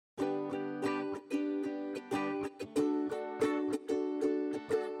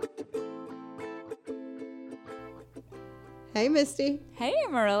Hey, Misty. Hey,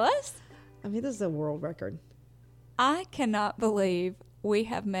 Amaryllis. I mean, this is a world record. I cannot believe we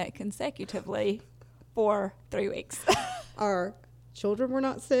have met consecutively for 3 weeks. Our children were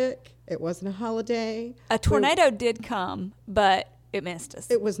not sick. It wasn't a holiday. A tornado did come, but it missed us.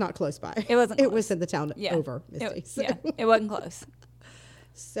 It was not close by. It wasn't It close. was in the town over, Misty. It wasn't close.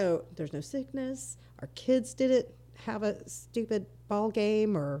 So there's no sickness. Our kids didn't have a stupid ball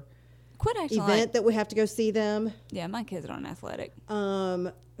game or Quit acting event like, that we have to go see them. yeah, my kids aren't athletic.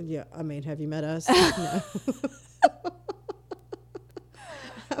 Yeah, I mean, have you met us? No.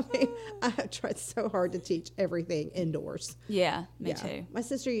 I mean, I have tried so hard to teach everything indoors. Yeah, me too. My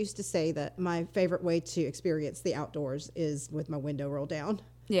sister used to say that my favorite way to experience the outdoors is with my window rolled down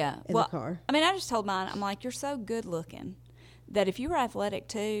Yeah. in the car. I mean, I just told mine, I'm like, you're so good looking that if you were athletic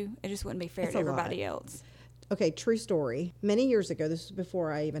too, it just wouldn't be fair That's to a lot. everybody else. Okay, true story. Many years ago, this was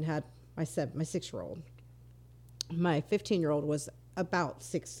before I even had my 6-year-old. My 15-year-old was about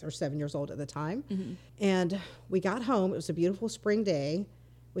 6 or 7 years old at the time. Mm-hmm. And we got home. It was a beautiful spring day.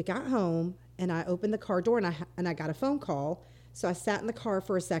 We got home, and I opened the car door, and I got a phone call. So I sat in the car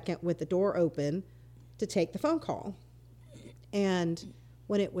for a second with the door open to take the phone call. And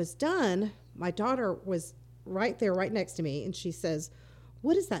when it was done, my daughter was right there, right next to me, and she says,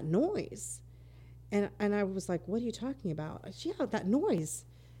 "What is that noise?" And I was like, "What are you talking about?" "Yeah, that noise."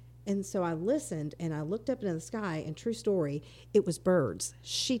 And so I listened, and I looked up into the sky, and true story, it was birds.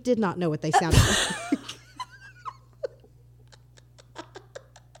 She did not know what they sounded like.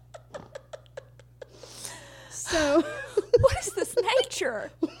 So, What is this nature?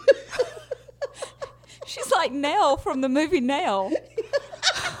 She's like Nell from the movie Nell. What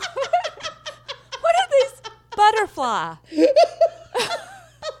are these butterfly?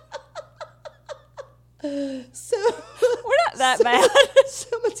 so We're not that bad. So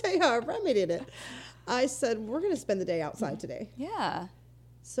I'm gonna tell you how I remedied it. I said, "We're gonna spend the day outside today." Yeah.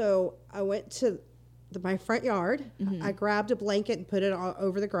 So I went to my front yard. Mm-hmm. I grabbed a blanket and put it all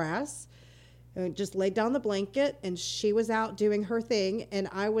over the grass. And just laid down the blanket, and she was out doing her thing, and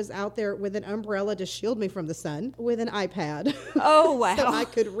I was out there with an umbrella to shield me from the sun with an iPad. Oh, wow. So I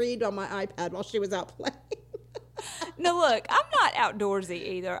could read on my iPad while she was out playing. Now, look, I'm not outdoorsy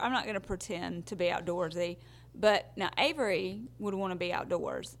either. I'm not going to pretend to be outdoorsy. But now Avery would want to be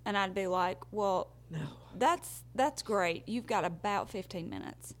outdoors, and I'd be like, well, No. that's great. You've got about 15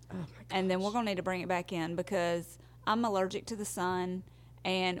 minutes. Oh, my God. And then we're going to need to bring it back in because I'm allergic to the sun,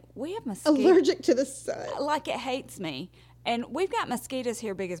 and we have mosquitoes. Allergic to the sun. Like it hates me. And we've got mosquitoes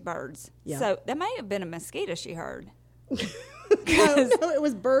here big as birds. Yeah. So that may have been a mosquito she heard. No, it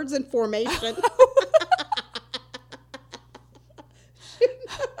was birds in formation.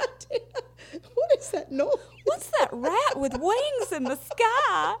 What is that noise? What's that rat with wings in the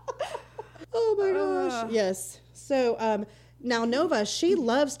sky? Oh my gosh. Yes. So now Nova, she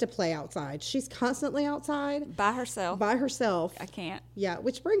loves to play outside. She's constantly outside By herself. by herself. I can't. Yeah,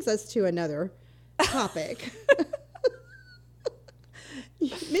 which brings us to another topic.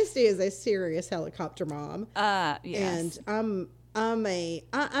 Misty is a serious helicopter mom. Yes. And I'm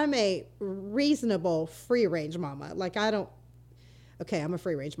a reasonable free range mama. Like I'm a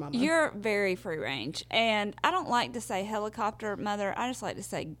free range mama. You're very free range. And I don't like to say helicopter mother. I just like to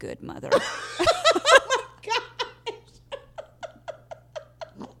say good mother.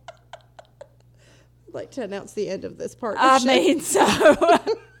 I'd like to announce the end of this I partnership. mean, so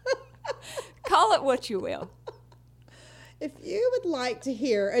call it what you will. If you would like to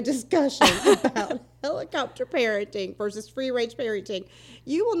hear a discussion about helicopter parenting versus free range parenting,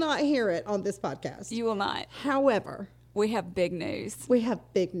 you will not hear it on this podcast. You will not. However, We have big news. we have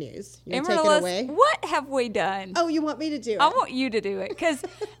big news. You want to take it Amaryllis, away? what have we done? Oh, you want me to do it? I want you to do it because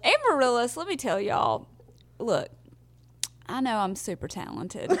Amaryllis, let me tell y'all, look, I know I'm super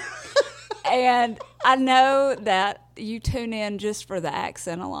talented. And I know that you tune in just for the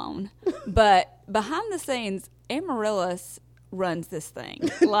accent alone. But behind the scenes, Amaryllis runs this thing.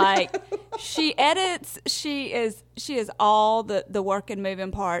 Like, she edits, she is all the work and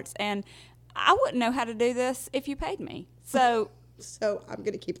moving parts. And I wouldn't know how to do this if you paid me. So I'm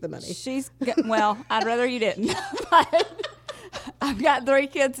going to keep the money. well, I'd rather you didn't. But I've got 3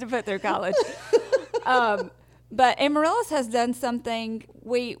 kids to put through college. But Amaryllis has done something.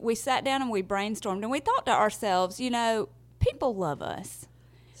 We sat down and we brainstormed, and we thought to ourselves, people love us.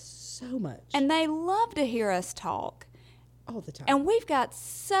 So much. And they love to hear us talk. All the time. And we've got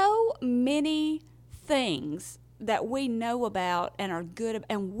so many things that we know about and are good at,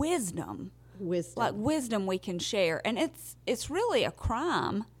 and wisdom. Like wisdom we can share. And it's really a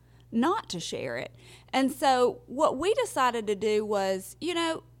crime not to share it. And so what we decided to do was,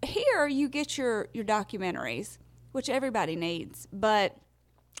 here you get your documentaries. which everybody needs. But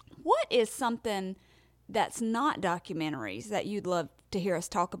what is something that's not documentaries that you'd love to hear us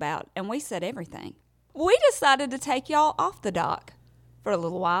talk about? And we said everything. We decided to take y'all off the dock for a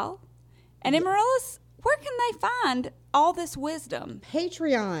little while. And Amaryllis, where can they find all this wisdom?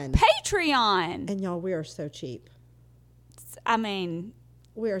 Patreon. Patreon. And y'all, we are so cheap. I mean,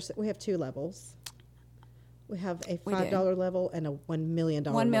 We have 2 levels. We have a $5 level and a $1 million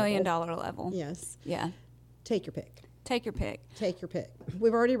 $1 million level. Yes. Yeah. Take your pick. Take your pick. Take your pick.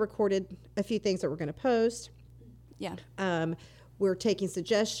 We've already recorded a few things that we're going to post. Yeah. We're taking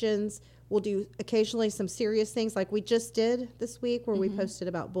suggestions. We'll do occasionally some serious things like we just did this week where we posted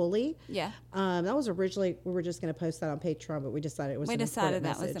about bully. Yeah. That was originally, we were just going to post that on Patreon, but we decided it was an important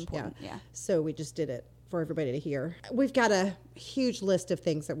that was message. important. Yeah. So we just did it for everybody to hear. We've got a huge list of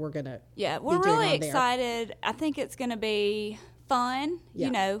things that we're going to we're really excited. I think it's going to be fun. Yeah.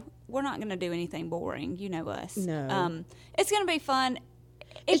 You know, we're not going to do anything boring. You know us. No. It's going to be fun.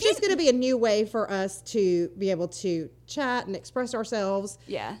 It's just going to be a new way for us to be able to chat and express ourselves.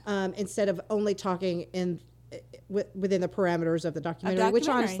 Yeah. Instead of only talking within the parameters of the documentary, which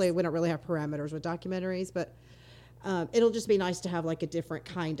honestly, we don't really have parameters with documentaries, but it'll just be nice to have like a different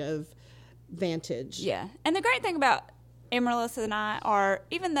kind of vantage. Yeah. And the great thing about Amaryllis and I are,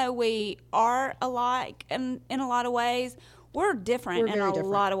 even though we are alike in a lot of ways, we're different in a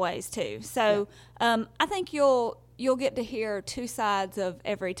lot of ways too. So I think you'll get to hear 2 sides of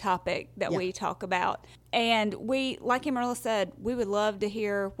every topic that we talk about. And we, like Amaryllis said, we would love to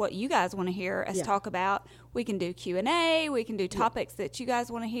hear what you guys want to hear us talk about. We can do Q&A. We can do topics that you guys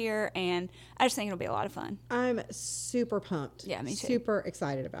want to hear. And I just think it'll be a lot of fun. I'm super pumped. Yeah, me too. Super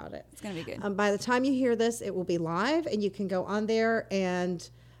excited about it. It's going to be good. By the time you hear this, it will be live and you can go on there and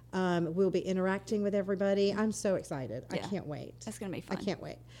we'll be interacting with everybody. I'm so excited. I can't wait. It's going to be fun. I can't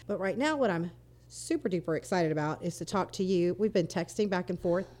wait. But right now, what I'm super duper excited about is to talk to you. We've been texting back and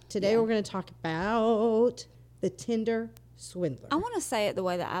forth. Today we're going to talk about the Tinder swindler. I want to say it the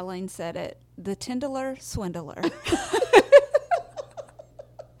way that Eileen said it. The Tindler swindler.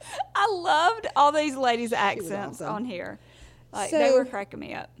 I loved all these ladies' accents on here. Like, they were cracking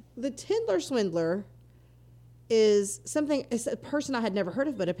me up. The Tinder swindler is something, it's a person I had never heard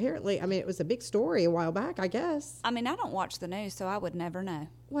of, but apparently, I mean, it was a big story a while back, I guess. I mean, I don't watch the news, so I would never know.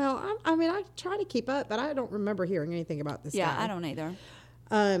 Well, I try to keep up, but I don't remember hearing anything about this guy. Yeah, I don't either.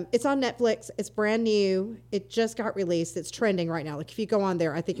 It's on Netflix. It's brand new. It just got released. It's trending right now. Like if you go on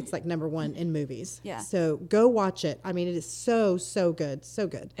there, I think it's like #1 in movies. Yeah. So go watch it. I mean, it is so good. So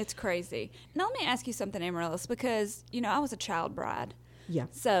good. It's crazy. Now let me ask you something, Amaryllis, because, you know, I was a child bride. Yeah.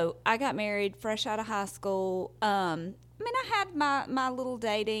 So I got married fresh out of high school. I mean, I had my little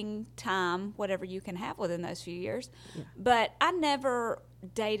dating time, whatever you can have within those few years. Yeah. But I never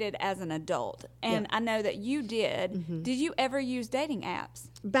dated as an adult. And I know that you did. Mm-hmm. Did you ever use dating apps?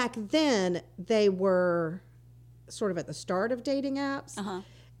 Back then, they were sort of at the start of dating apps. Uh-huh.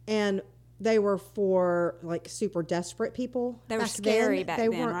 And they were for like super desperate people. They were scary back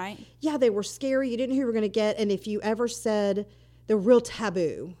then, right? Yeah, they were scary. You didn't know who you were going to get. And if you ever said the real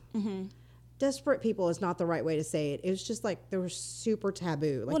taboo, desperate people is not the right way to say it. It was just like they were super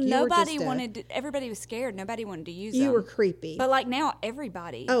taboo. Like, well, nobody wanted to, everybody was scared. Nobody wanted to use them. You were creepy. But like now,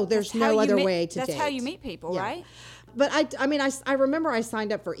 everybody. Oh, there's no other way to date. That's how you meet people, right? But I remember I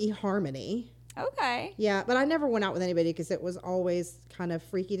signed up for eHarmony. Okay. Yeah, but I never went out with anybody because it was always kind of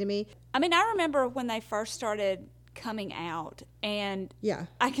freaky to me. I mean, I remember when they first started coming out, and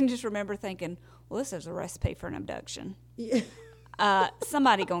I can just remember thinking, well, this is a recipe for an abduction. Yeah.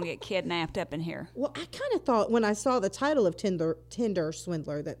 Somebody gonna get kidnapped up in here. Well, I kind of thought when I saw the title of Tinder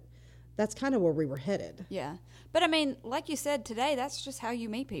swindler that's kind of where we were headed. Yeah, but I mean, like you said today, that's just how you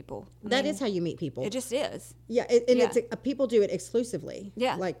meet people. That is how you meet people. It just is. Yeah, it's people do it exclusively.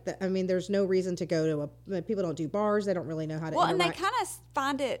 Yeah, like there's no reason to go to people don't do bars. They don't really know how to. Well, interact. And they kind of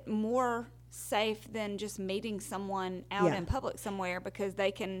find it more safe than just meeting someone out in public somewhere because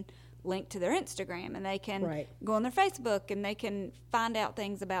they can link to their Instagram and they can go on their Facebook and they can find out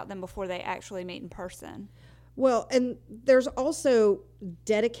things about them before they actually meet in person. Well, and there's also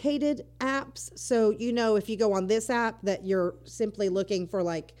dedicated apps. So, you know, if you go on this app that you're simply looking for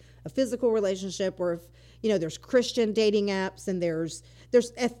like a physical relationship, or if, you know, there's Christian dating apps and there's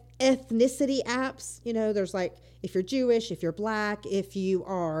ethnicity apps, you know, there's like if you're Jewish, if you're black, if you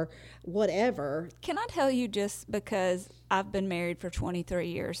are whatever. Can I tell you, just because I've been married for 23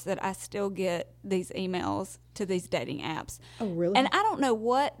 years, that I still get these emails to these dating apps. Oh, really? And I don't know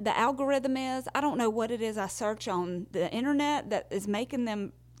what the algorithm is. I don't know what it is I search on the internet that is making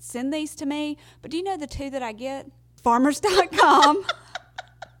them send these to me. But do you know the two that I get? Farmers.com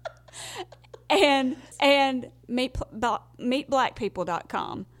and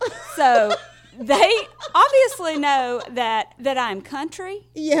meetblackpeople.com. So they obviously know that I'm country.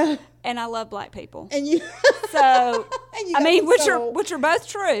 Yeah. And I love black people. And you So and you I got mean, some which soul. are both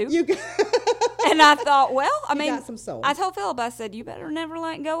true. You got, And I thought, well, I mean, got some soul. I told Philip, I said, you better never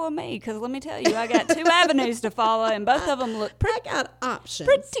let go of me, because let me tell you, I got 2 avenues to follow, and both of them look I got options.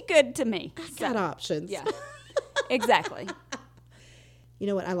 pretty good to me. I got options. Yeah, exactly. You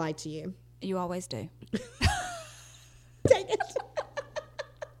know what? I lied to you. You always do. Dang it.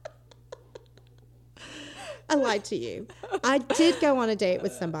 I lied to you. I did go on a date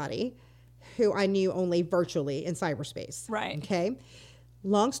with somebody who I knew only virtually in cyberspace. Right. Okay.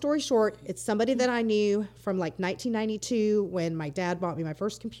 Long story short, it's somebody that I knew from like 1992 when my dad bought me my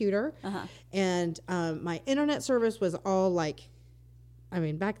first computer. And my internet service was all like, I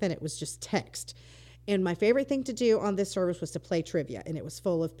mean, back then it was just text. And my favorite thing to do on this service was to play trivia. And it was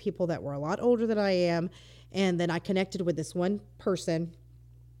full of people that were a lot older than I am. And then I connected with this one person.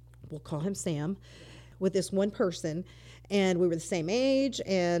 We'll call him Sam. With this one person. And we were the same age.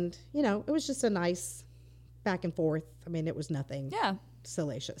 And, you know, it was just a nice back and forth. I mean, it was nothing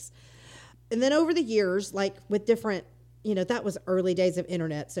salacious. And then over the years, like with different, you know, that was early days of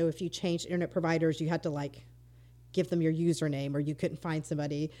internet. So if you changed internet providers, you had to like give them your username or you couldn't find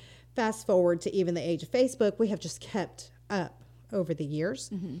somebody. Fast forward to even the age of Facebook, we have just kept up over the years.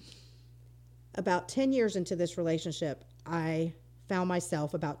 About 10 years into this relationship, I found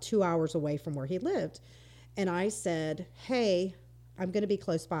myself about 2 hours away from where he lived. And I said, hey, I'm going to be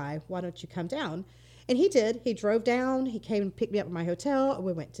close by. Why don't you come down? And he did. He drove down. He came and picked me up at my hotel. And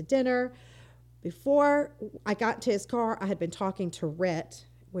we went to dinner. Before I got into his car, I had been talking to Rhett.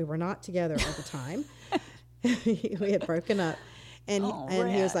 We were not together at the time. We had broken up. And,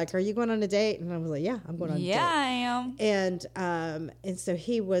 he was like, are you going on a date? And I was like, yeah, I'm going on a date. Yeah, I am. And so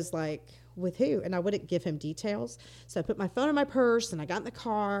he was like, with who? And I wouldn't give him details. So I put my phone in my purse and I got in the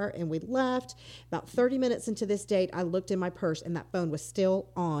car and we left. About 30 minutes into this date, I looked in my purse and that phone was still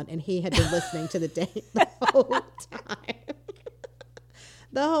on and he had been listening to the date the whole time.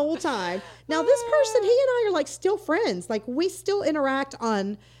 The whole time. Now this person, he and I are like still friends. Like we still interact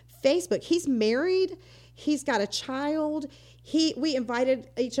on Facebook. He's married. He's got a child. We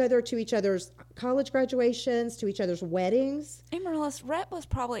invited each other to each other's college graduations, to each other's weddings. Amaryllis, Rhett was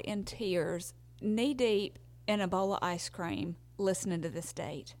probably in tears, knee deep in a bowl of ice cream, listening to this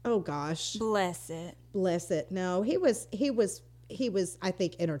date. Oh gosh. Bless it. Bless it. No, he was, I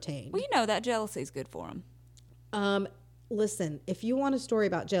think, entertained. Well, you know that jealousy is good for him. Listen, if you want a story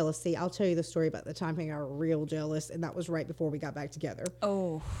about jealousy, I'll tell you the story about the time I got real jealous, and that was right before we got back together.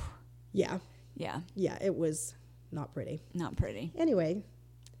 Oh. Yeah. Yeah. Yeah, it was not pretty. Not pretty. Anyway.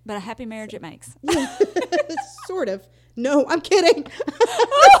 But a happy marriage it makes. Yeah. Sort of. No, I'm kidding. That's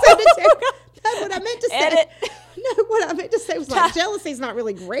what I meant to say. Edit. No, what I meant to say was like, jealousy's not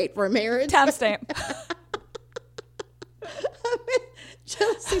really great for a marriage. Timestamp.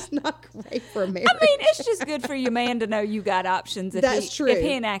 Jealousy's not great for a marriage. I mean, it's just good for your man to know you got options. If That's true. If he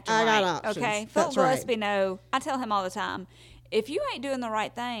ain't acting I got right. options. Okay? That's Phil right. Gillespie know. I tell him all the time, if you ain't doing the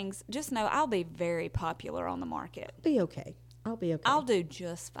right things, just know I'll be very popular on the market. Be okay. I'll be okay. I'll do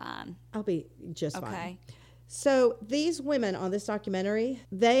just fine. I'll be just fine. Okay. So these women on this documentary,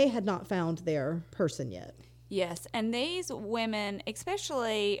 they had not found their person yet. Yes, and these women,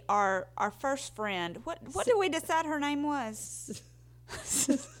 especially our first friend, what did we decide her name was?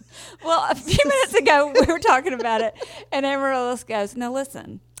 Well, a few minutes ago we were talking about it, and Amaryllis goes, "Now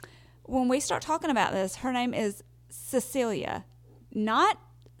listen, when we start talking about this, her name is Cecilia, not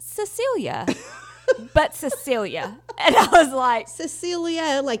Cecilia." But Cecilia. And I was like,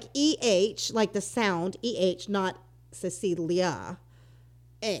 Cecilia, like E-H, like the sound, E-H, not Cecilia.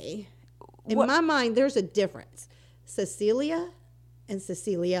 A. In my mind, there's a difference. Cecilia and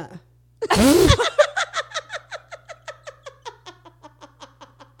Cecilia.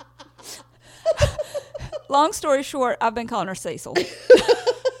 long story short, I've been calling her Cecil.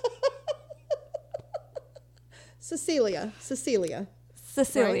 Cecilia. Cecilia.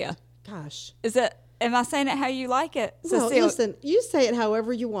 Right? Gosh. Is it, am I saying it how you like it? Well, listen, you say it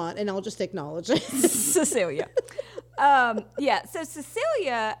however you want, and I'll just acknowledge it. Cecilia. Yeah, so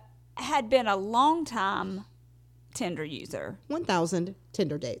Cecilia had been a long time Tinder user. 1,000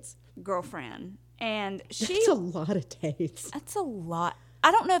 Tinder dates. Girlfriend. And she... That's a lot of dates. That's a lot.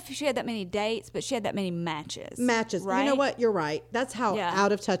 I don't know if she had that many dates, but she had that many matches. Matches. Right? You know what? You're right. That's how Yeah.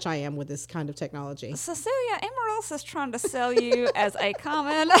 out of touch I am with this kind of technology. Cecilia, Amaryllis is trying to sell you as a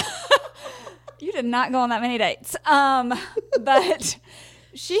common. You did not go on that many dates. But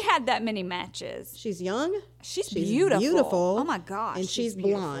she had that many matches. She's young. She's beautiful. Beautiful. Oh my gosh. And she's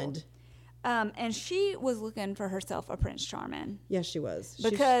beautiful. blonde. And she was looking for herself a Prince Charming. Yes, she was.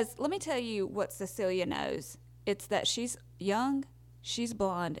 Because let me tell you what Cecilia knows. It's that she's young, she's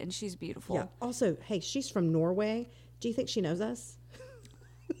blonde, and she's beautiful. Yeah. Also, hey, she's from Norway. Do you think she knows us?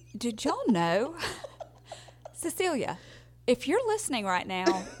 Did y'all know? Cecilia, if you're listening right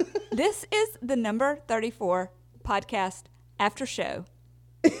now, this is the number 34 podcast after show.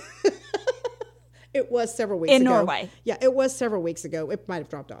 It was several weeks in ago. Norway. Yeah, it was several weeks ago. It might have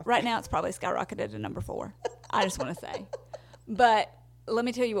dropped off. Right now, it's probably skyrocketed to number 4. I just want to say. But let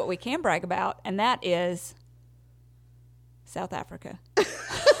me tell you what we can brag about, and that is South Africa.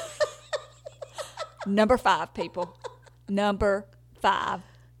 Number 5, people. Number 5.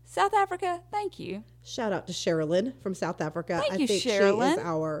 South Africa, thank you. Shout out to Sherilyn from South Africa. Thank I you, think Sherilyn. she is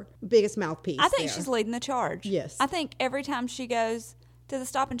our biggest mouthpiece. I think there. she's leading the charge. Yes. I think every time she goes to the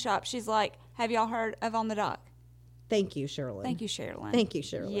Stop and Shop, she's like, have y'all heard of On the Dock? Thank you, Sherilyn. Thank you, Sherilyn. Thank you,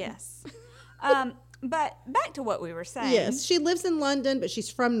 Sherilyn. Yes. But back to what we were saying. Yes, she lives in London, but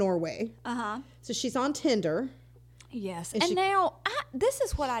she's from Norway. Uh-huh. So she's on Tinder. Yes. And And she- now, this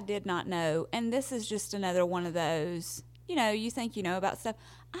is what I did not know, and this is just another one of those, you think you know about stuff.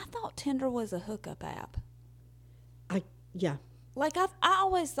 I thought Tinder was a hookup app. Yeah. Like, I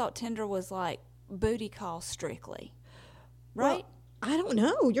always thought Tinder was like booty call strictly. Right? Well, I don't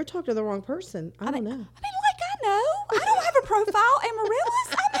know. You're talking to the wrong person. I don't know. I mean, like, I know. I don't have a profile, Amaryllis.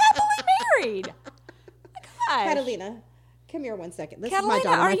 I'm happily married. Gosh. Catalina, come here one second. This Catalina, is my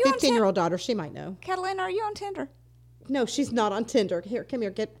daughter, are my you on 15-year-old daughter. She might know. Catalina, are you on Tinder? No, she's not on Tinder. Here, come here.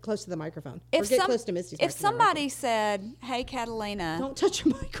 Get close to the microphone. Or get close to Misty's If microphone. somebody said, hey, Catalina. Don't touch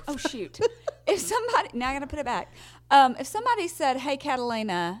your microphone. Oh, shoot. If somebody, now I got to put it back. If somebody said, hey,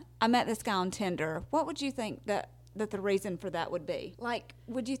 Catalina, I met this guy on Tinder, what would you think that the reason for that would be? Like,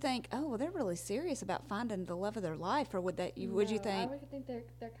 would you think, oh, well, they're really serious about finding the love of their life? Or would you I think would think they're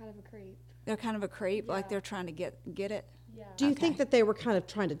kind of a creep. they're kind of a creep, like Yeah. they're trying to get it? Yeah. Do you Okay. think that they were kind of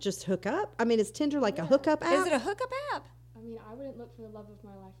trying to just hook up? I mean, is Tinder like a hookup app? Is it a hookup app? I mean, I wouldn't look for the love of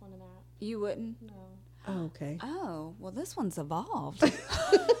my life on an app. You wouldn't? No. Oh, okay. Oh, well, this one's evolved.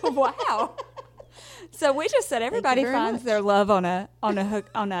 Wow. So we just said everybody very finds much. their love on a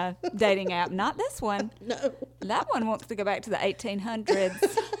dating app. Not this one. No. That one wants to go back to the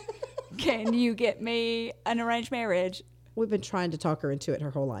 1800s. Can you get me an arranged marriage? We've been trying to talk her into it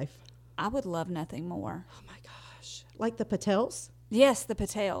her whole life. I would love nothing more. Oh, my gosh. Like the Patels? Yes, the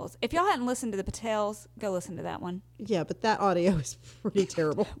Patels. If y'all hadn't listened to the Patels, go listen to that one. Yeah, but that audio is pretty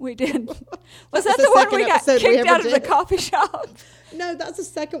terrible. We did. Was was that the the one second we got episode we kicked ever out of the did. coffee shop? No, that's the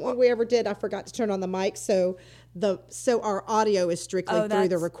second one we ever did. I forgot to turn on the mic, so our audio is strictly through the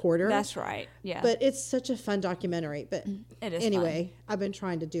that's- recorder. That's right. Yeah. But it's such a fun documentary. But It is anyway, I've been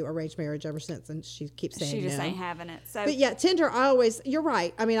trying to do arranged marriage ever since, and she keeps saying she just no. ain't having it. So But yeah, Tinder, you're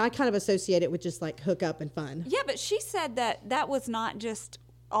right. I mean, I kind of associate it with just like hook up and fun. yeah, but she said that was not just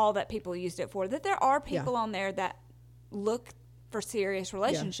all that people used it for. That there are people on there that look for serious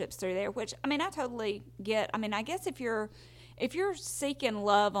relationships through there, which I mean, I totally get. I mean, I guess if you're seeking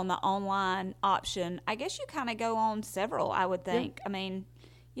love on the online option, I guess you kind of go on several. I would think. I mean,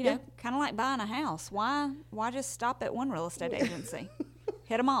 you know, kind of like buying a house. Why just stop at one real estate agency?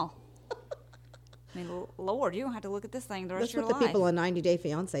 Hit them all. I mean, Lord, you don't have to look at this thing the rest That's of your what the life. people on 90 Day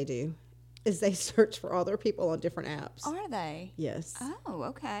Fiance do, is they search for other people on different apps. Are they? Yes. Oh,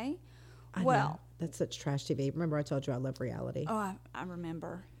 okay. I well, know. That's such trash TV. Remember I told you I love reality. Oh, I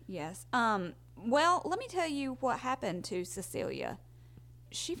remember. Yes. Well, let me tell you what happened to Cecilia.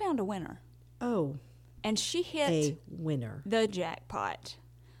 She found a winner, Oh, and she hit a winner. the jackpot.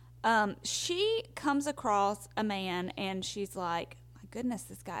 She comes across a man, and she's like, "My goodness,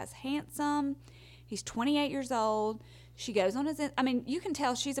 this guy's handsome. He's 28 years old." She goes on his. I mean, you can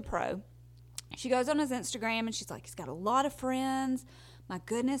tell she's a pro. She goes on his Instagram, and she's like, "He's got a lot of friends. My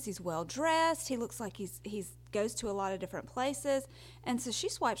goodness, he's well dressed. He looks like he's goes to a lot of different places." And so she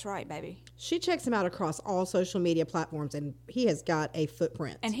swipes right, baby. She checks him out across all social media platforms, and he has got a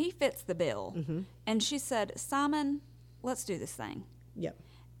footprint. And he fits the bill. And she said, "Simon, let's do this thing." Yep.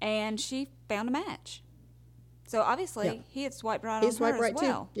 And she found a match. So obviously, Yeah. he had swiped right He on swiped her right as too.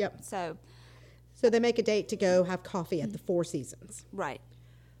 well. Yep. So, So they make a date to go have coffee at the Four Seasons. right.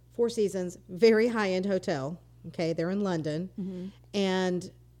 Four Seasons, very high-end hotel. Okay, they're in London.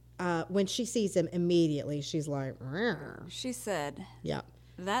 And when she sees him, immediately she's like, "Rrr." She said, Yep.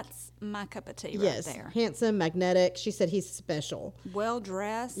 "That's my cup of tea right Yes, there." handsome, magnetic. She said he's special. Well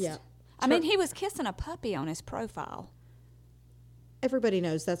dressed. Yeah. I mean, he was kissing a puppy on his profile. Everybody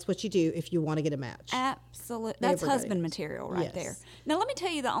knows that's what you do if you want to get a match. Absolutely. That's Everybody. husband material right Yes. there. Now, let me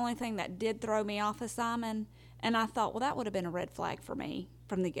tell you the only thing that did throw me off of Simon, and I thought, well, that would have been a red flag for me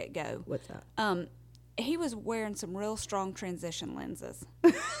from the get-go. What's that? He was wearing some real strong transition lenses.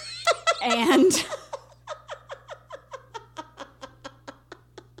 And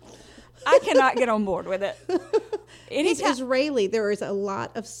I cannot get on board with it. He's Israeli. There is a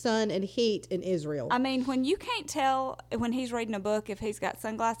lot of sun and heat in Israel. I mean, when you can't tell when he's reading a book if he's got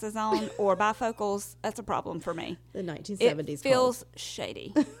sunglasses on or bifocals, that's a problem for me. The 1970s. It feels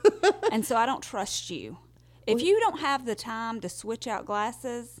shady. And so I don't trust you. If you don't have the time to switch out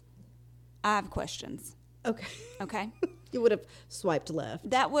glasses, I have questions. Okay. Okay? You would have swiped left.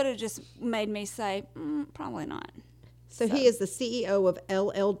 That would have just made me say, probably not. So he is the CEO of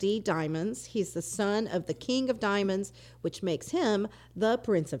LLD Diamonds. He's the son of the King of Diamonds, which makes him the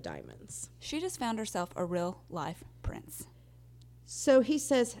Prince of Diamonds. She just found herself a real life prince. So he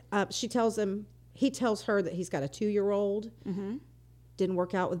says, he tells her that he's got a 2-year-old. Mm-hmm. Didn't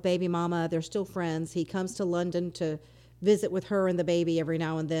work out with baby mama. They're still friends. He comes to London to visit with her and the baby every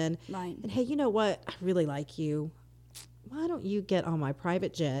now and then. Right. And hey, you know what? I really like you. Why don't you get on my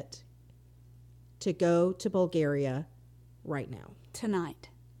private jet to go to Bulgaria right now? Tonight.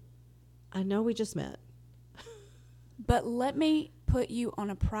 I know we just met. But let me put you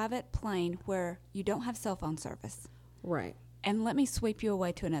on a private plane where you don't have cell phone service. Right. And let me sweep you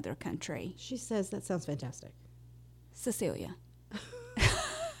away to another country. She says that sounds fantastic. Cecilia.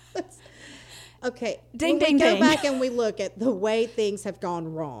 Okay. Ding, when ding, we go ding. back and we look at the way things have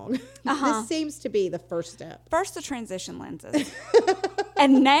gone wrong, this seems to be the first step. First, the transition lenses.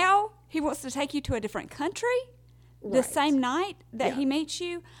 And now he wants to take you to a different country the Right. same night that Yeah. he meets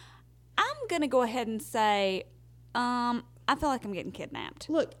you. I'm going to go ahead and say, I feel like I'm getting kidnapped.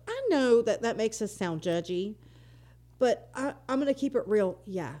 Look, I know that makes us sound judgy, but I'm going to keep it real.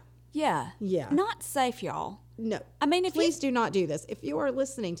 Yeah. Yeah. Yeah. Not safe, y'all. No. I mean, if Please do not do this. If you are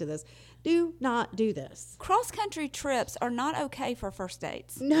listening to this, do not do this. cross-country trips are not okay for first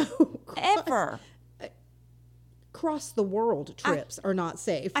dates. No. Ever. Cross the world trips are not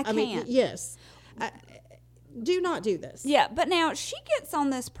safe. I mean, can't. yes. Do not do this. Yeah, but now she gets on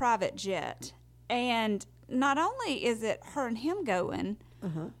this private jet, and not only is it her and him going,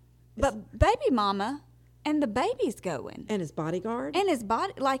 but baby mama and the baby's going. And his bodyguard, And his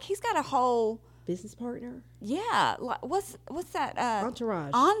body, like he's got a whole, business partner, yeah, like what's that?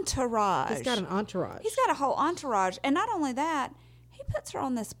 entourage. Entourage. He's got an entourage. He's got a whole entourage. And not only that, he puts her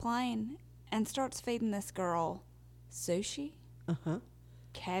on this plane and starts feeding this girl sushi,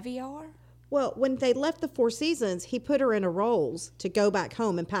 caviar. Well, when they left the Four Seasons, he put her in a Rolls to go back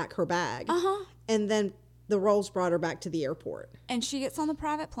home and pack her bag. And then the Rolls brought her back to the airport. And she gets on the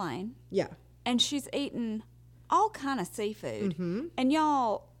private plane. Yeah. And she's eating all kind of seafood. And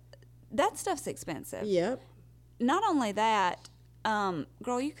y'all, that stuff's expensive. Yep. Not only that,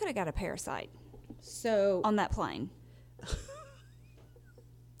 girl, you could have got a parasite So on that plane.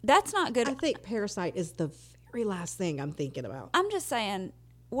 That's not good. I think Parasite is the very last thing I'm thinking about. I'm just saying,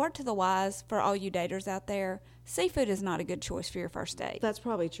 word to the wise for all you daters out there, seafood is not a good choice for your first date. That's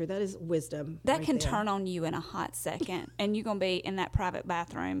probably true. That is wisdom. That right can there. turn on you in a hot second, and you're going to be in that private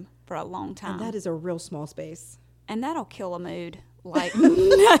bathroom for a long time. And that is a real small space. And that'll kill a mood like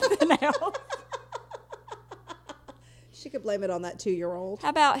nothing else. She could blame it on that 2-year-old. How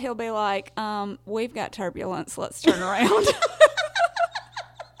about he'll be like, we've got turbulence, let's turn around.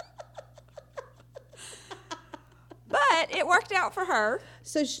 But it worked out for her.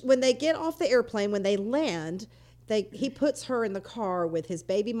 So when they get off the airplane, when they land, he puts her in the car with his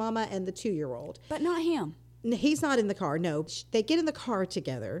baby mama and the 2-year-old. But not him. He's not in the car. No, they get in the car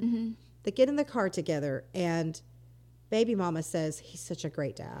together. They get in the car together, and baby mama says he's such a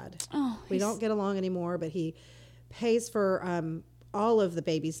great dad. Oh, We don't get along anymore, but he pays for all of the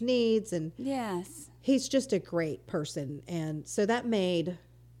baby's needs, and Yes. he's just a great person. And so that made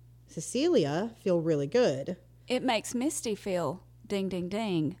Cecilia feel really good. It makes Misty feel ding, ding,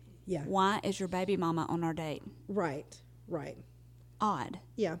 ding. Yeah. Why is your baby mama on our date? Right. Odd.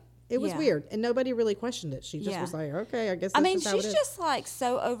 Yeah. It was Yeah. weird, and nobody really questioned it. She just Yeah. was like, okay, I guess that's I mean, just how it she's is. just like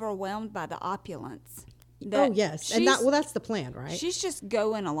so overwhelmed by the opulence. Oh, yes. And that's the plan, right? She's just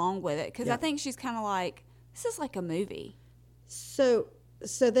going along with it because Yeah. I think she's kind of like, this is like a movie. So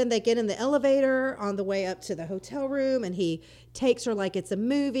then they get in the elevator on the way up to the hotel room, and he takes her like it's a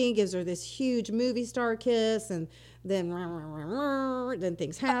movie and gives her this huge movie star kiss, and then then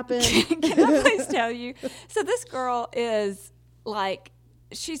things happen. Can I please tell you? So this girl is like,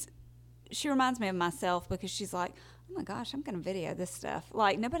 she reminds me of myself because she's like, oh my gosh, I'm going to video this stuff.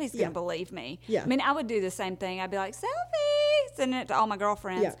 Like, nobody's going to Yeah. believe me. Yeah. I mean, I would do the same thing. I'd be like, selfie, sending it to all my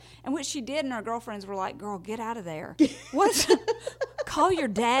girlfriends. Yeah. And what she did, and her girlfriends were like, girl, get out of there. Call your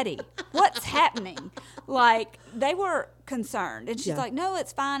daddy. What's happening? Like, they were concerned, and she's Yeah. like, "No,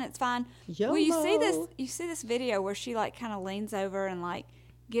 it's fine, it's fine." Well, you see YOLO. this video where she like kind of leans over and like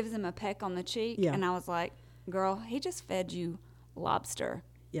gives him a peck on the cheek, Yeah. and I was like, "Girl, he just fed you lobster.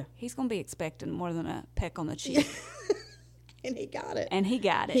 Yeah. He's gonna be expecting more than a peck on the cheek." And he got it. And he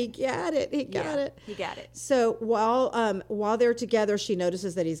got it. He got it. He got it. He got it. So while they're together, she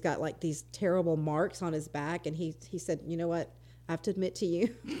notices that he's got like these terrible marks on his back, and he said, "You know what? I have to admit to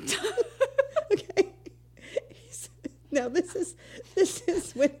you." Okay. Now this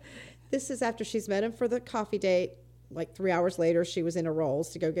is after she's met him for the coffee date. Like 3 hours later, she was in a Rolls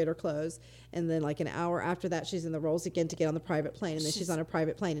to go get her clothes, and then like an hour after that, she's in the Rolls again to get on the private plane, and then she's on a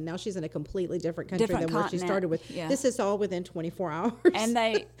private plane, and now she's in a completely different country Different than where she continent. started with. Yeah. This is all within 24 hours. And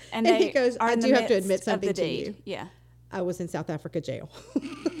they And he goes, are "I in the do have to midst admit of something the to deed. you. Yeah, I was in South Africa jail."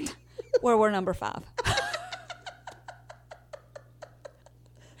 where we're number 5.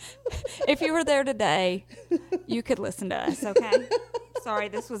 If you were there today, you could listen to us. Okay. Sorry,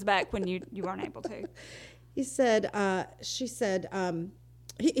 this was back when you weren't able to. He said, she said,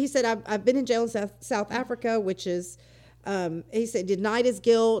 he said, I've been in jail in South Africa, which is, he said, denied his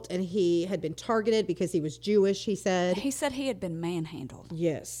guilt, and he had been targeted because he was Jewish, he said. He said he had been manhandled.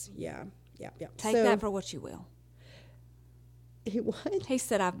 Yes, yeah. Take that for what you will. He what? He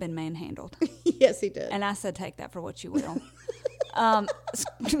said, "I've been manhandled." Yes, he did. And I said, "Take that for what you will."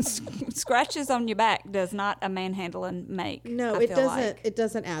 Scratches on your back does not a manhandling make. No, I it feel doesn't. like. It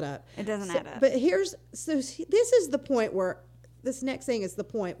doesn't add up. It doesn't add up. But this is the point where this next thing is the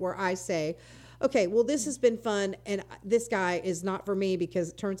point where I say, okay, well, this has been fun, and this guy is not for me because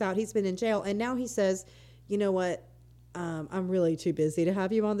it turns out he's been in jail, and now he says, "You know what? I'm really too busy to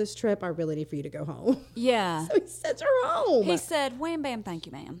have you on this trip. I really need for you to go home." Yeah. So he sends her home. He said, "Wham, bam, thank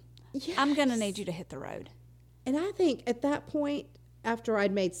you, ma'am. I'm going to need you to hit the road." And I think at that point, after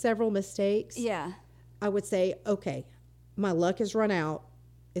I'd made several mistakes, Yeah. I would say, okay, my luck has run out.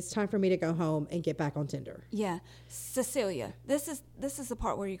 It's time for me to go home and get back on Tinder. Yeah. Cecilia, this is the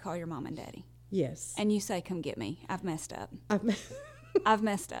part where you call your mom and daddy. Yes. And you say, "Come get me. I've messed up. I've I've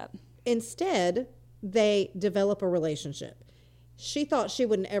messed up." Instead, they develop a relationship. She thought she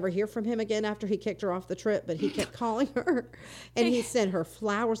wouldn't ever hear from him again after he kicked her off the trip, but he kept calling her, and he sent her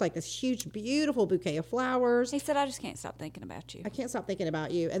flowers, like this huge, beautiful bouquet of flowers. He said, "I just can't stop thinking about you." I can't stop thinking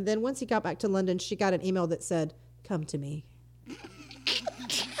about you. And then once he got back to London, she got an email that said, "Come to me."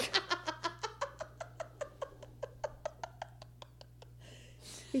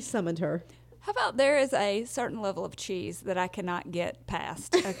 He summoned her. How about there is a certain level of cheese that I cannot get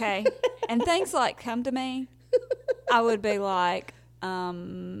past, okay? And things like "come to me," I would be like,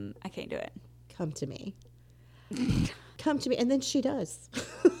 I can't do it. Come to me. Come to me. And then she does.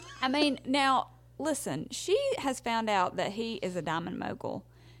 I mean, now, listen, she has found out that he is a diamond mogul.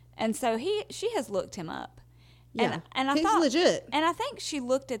 And so she has looked him up. Yeah. And I He's thought, legit. And I think she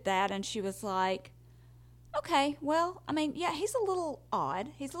looked at that and she was like, okay, well, I mean, yeah, he's a little odd.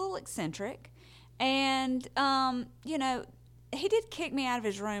 He's a little eccentric. And, you know, he did kick me out of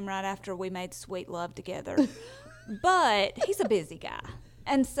his room right after we made sweet love together. But he's a busy guy.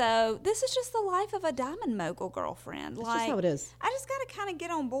 And so this is just the life of a diamond mogul girlfriend. That's just how it is. I just got to kind of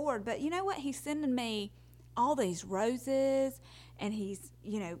get on board. But you know what? He's sending me all these roses, and he's,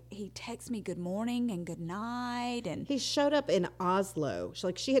 you know, he texts me good morning and good night. And He showed up in Oslo.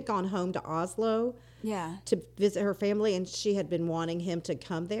 She had gone home to Oslo yeah, to visit her family, and she had been wanting him to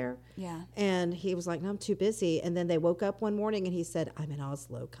come there. yeah. And he was like, "No, I'm too busy." And then they woke up one morning, and he said, "I'm in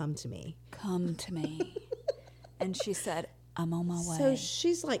Oslo. Come to me." Come to me. And she said, "I'm on my way." So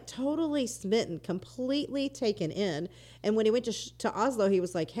she's like totally smitten, completely taken in. And when he went to Oslo, he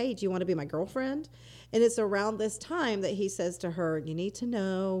was like, "Hey, do you want to be my girlfriend?" And it's around this time that he says to her, "You need to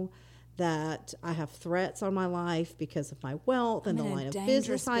know that I have threats on my life because of my wealth and I'm the in a line of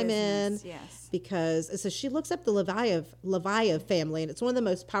dangerous business I'm in." business, yes. Because so she looks up the Leviev family, and it's one of the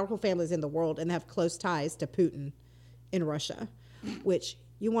most powerful families in the world, and they have close ties to Putin in Russia, which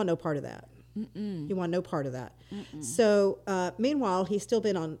you want no part of that. You want no part of that. So, meanwhile, he's still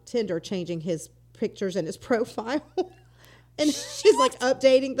been on Tinder changing his pictures and his profile. And she's like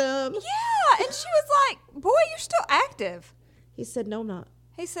updating them. Yeah, and she was like, "Boy, you're still active." He said, "No, I'm not.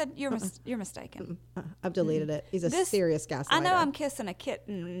 He said, "You're you're mistaken." I've deleted it." He's a This- serious gaslighter. I know I'm kissing a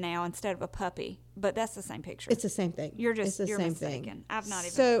kitten now instead of a puppy, but that's the same picture. It's the same thing. You're It's just the you're same mistaken. thing. I've not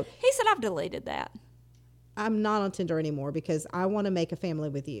even. So He said I've deleted that. I'm not on Tinder anymore because I want to make a family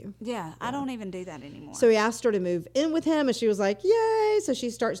with you. Yeah, I don't even do that anymore. So he asked her to move in with him, and she was like, "Yay!" So she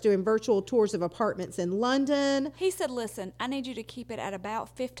starts doing virtual tours of apartments in London. he said, "Listen, I need you to keep it at about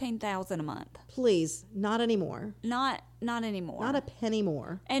 15,000 a month. Please, not anymore. Not anymore. Not a penny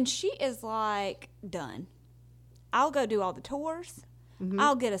more. And she is like done. I'll go do all the tours.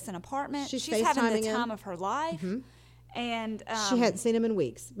 I'll get us an apartment. She's She's having FaceTiming the him. time of her life. And She hadn't seen him in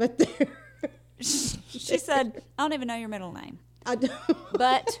weeks, but she said, I don't even know your middle name. I don't.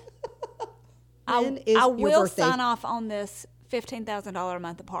 But When I is your will birthday? sign off on this $15,000 a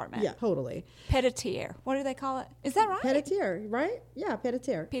month apartment. Yeah, totally. Petitier. What do they call it? Is that right? Petitier, right? Yeah,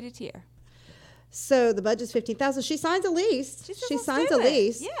 petitier. Petitier. So the budget's $15,000. She signs a lease. She says, She "Let's signs do a it."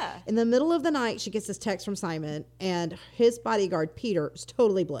 lease. Yeah. In the middle of the night, she gets this text from Simon, and his bodyguard Peter is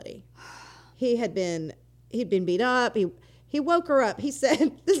totally bloody. He'd been beat up. He woke her up. He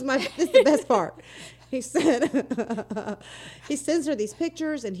said, "This is the best part." He said he sends her these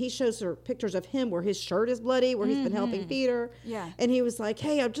pictures, and he shows her pictures of him where his shirt is bloody, where he's been helping Peter. Yeah. And he was like,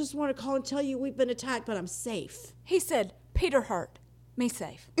 "Hey, I just want to call and tell you we've been attacked, but I'm safe." He said, Peter hurt. Me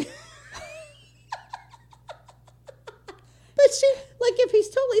safe. But if he's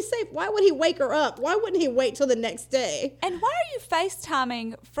totally safe, why would he wake her up? Why wouldn't he wait till the next day? And why are you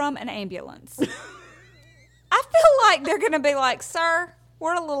FaceTiming from an ambulance? I feel like they're going to be like, sir,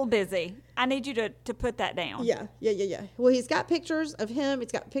 we're a little busy. I need you to put that down. Yeah. Well, he's got pictures of him.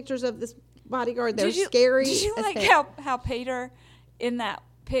 He's got pictures of this bodyguard. They're scary. Did you as like heck. how Peter, in that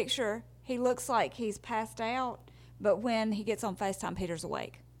picture, he looks like he's passed out, but when he gets on FaceTime, Peter's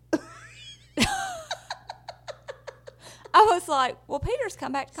awake. I was like, well, Peter's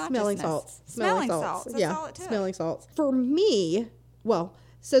come back to consciousness. Smelling salts. Smelling salts. That's yeah, all it took. smelling salts. For me, well,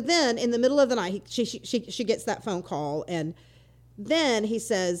 so then in the middle of the night, she gets that phone call, and then he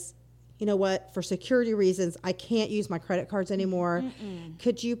says, "You know what? For security reasons, I can't use my credit cards anymore.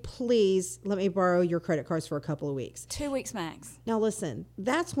 Could you please let me borrow your credit cards for a couple of weeks?" 2 weeks max. Now listen,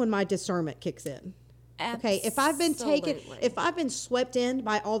 that's when my discernment kicks in. Okay, if I've been swept in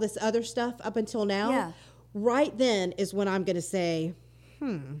by all this other stuff up until now, Yeah. right then is when I'm going to say,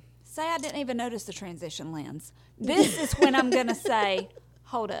 Say I didn't even notice the transition lens. This is when I'm going to say,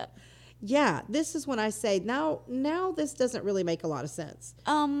 hold up. yeah, this is when I say, now this doesn't really make a lot of sense.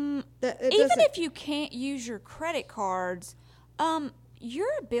 Even if you can't use your credit cards,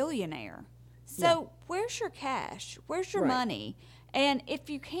 you're a billionaire. So where's your cash? Where's your Right. money? And if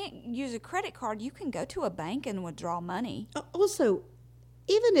you can't use a credit card, you can go to a bank and withdraw money. Also,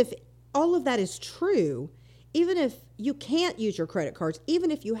 even if all of that is true, even if you can't use your credit cards, even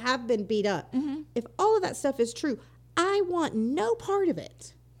if you have been beat up, if all of that stuff is true, I want no part of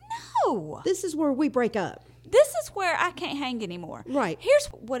it. No. This is where we break up. This is where I can't hang anymore. Right. Here's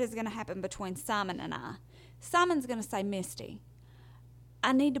what is going to happen between Simon and I. Simon's going to say, Misty,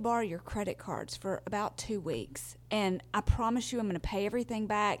 I need to borrow your credit cards for about 2 weeks, and I promise you I'm going to pay everything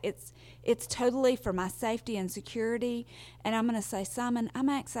back. It's totally for my safety and security. And I'm going to say, Simon, I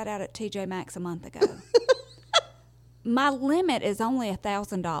maxed that out at TJ Maxx a month ago. My limit is only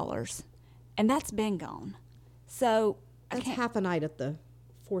 $1,000, and that's been gone. So That's half a night at the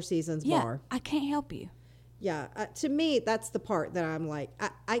Four Seasons bar. I can't help you. Yeah, to me, that's the part that I'm like,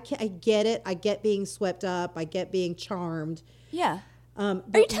 I get it. I get being swept up. I get being charmed. Yeah. Are you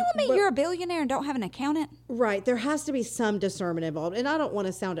But- telling me but- you're a billionaire and don't have an accountant? Right. There has to be some discernment involved. And I don't want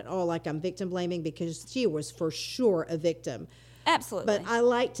to sound at all like I'm victim blaming, because she was for sure a victim. Absolutely. But I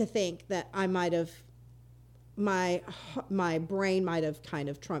like to think that I might have, my brain might have kind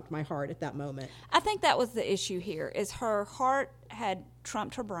of trumped my heart at that moment. I think that was the issue here, is her heart had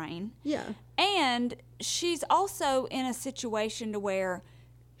trumped her brain. Yeah. And she's also in a situation to where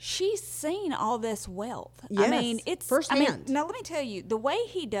she's seen all this wealth. I Yes, mean, it's firsthand. now let me tell you, the way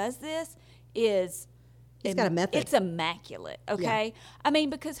he does this is He's got a method. It's immaculate, okay? I mean,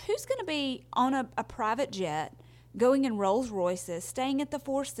 because who's going to be on a private jet, going in Rolls Royces, staying at the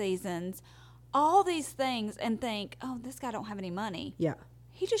Four Seasons, all these things, and think, oh, this guy don't have any money. Yeah.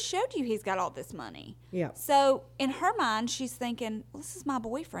 He just showed you he's got all this money. Yeah. So in her mind, she's thinking, well, this is my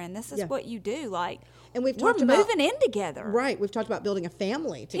boyfriend. This is Yeah. what you do. Like, And we've we're talked about- moving in together. Right. We've talked about building a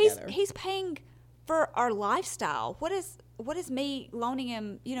family He's together. he's paying for our lifestyle. What is me loaning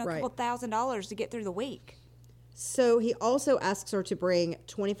him, a Right. couple $1,000s to get through the week? So he also asks her to bring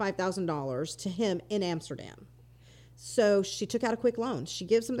 $25,000 to him in Amsterdam. So she took out a quick loan. She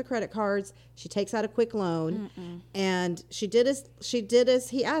gives him the credit cards. She takes out a quick loan, and she did as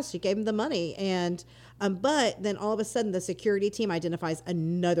he asked. She gave him the money, and but then all of a sudden the security team identifies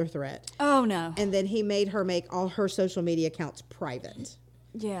another threat, Oh no. and then he made her make all her social media accounts private.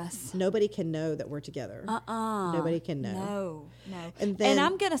 Yes. Nobody can know that we're together. Nobody can know. No. And then-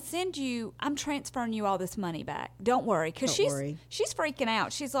 I'm going to I'm transferring you all this money back. Don't worry. Because Don't worry. she's freaking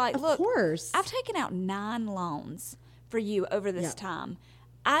out. She's like, Of look, course. I've taken out 9 loans for you over this Yeah. time.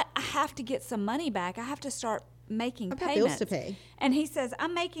 I have to get some money back. I have to start making I've got payments. bills to pay. And he says,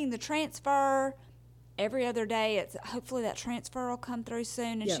 I'm making the transfer every other day it's hopefully that transfer will come through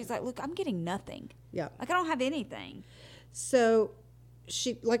soon. And Yeah. she's like, look, I'm getting nothing. Yeah. Like, I don't have anything. So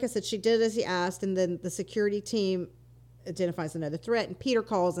she, like I said, she did as he asked, and then the security team identifies another threat, and Peter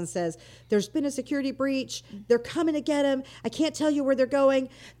calls and says, there's been a security breach. They're coming to get him. I can't tell you where they're going.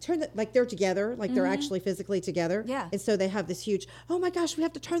 Like they're together, like they're actually physically together. Yeah. And so they have this huge, oh my gosh, we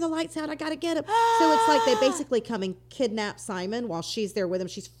have to turn the lights out. I got to get him. So it's like they basically come and kidnap Simon while she's there with him.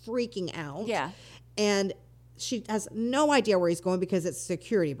 She's freaking out. Yeah. And she has no idea where he's going because it's a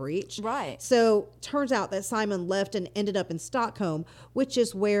security breach. Right. So turns out that Simon left and ended up in Stockholm, which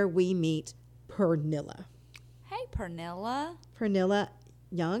is where we meet Pernilla. Hey, Pernilla. Pernilla,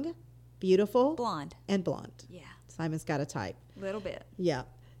 young, beautiful, Blonde. and blonde. Yeah. Simon's got a type. Little bit. Yeah.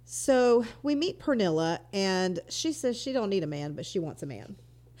 So we meet Pernilla, and she says she don't need a man, but she wants a man.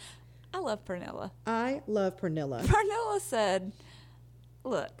 I love Pernilla. I love Pernilla. Pernilla said,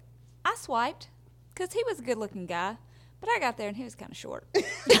 look, I swiped because he was a good-looking guy, but I got there and he was kind of short.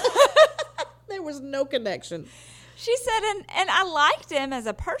 There was no connection. She said, and I liked him as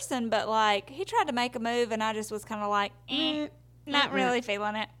a person, but, like, he tried to make a move, and I just was kind of like, not really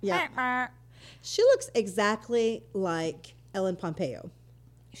feeling it. Yeah. She looks exactly like Ellen Pompeo.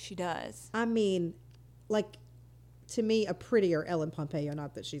 She does. I mean, like, to me, a prettier Ellen Pompeo.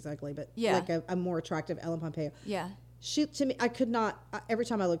 Not that she's ugly, but Yeah. like a more attractive Ellen Pompeo. Yeah. She, to me, I could not. Every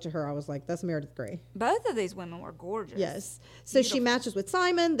time I looked at her, I was like, "That's Meredith Grey." Both of these women were gorgeous. Yes. So she matches with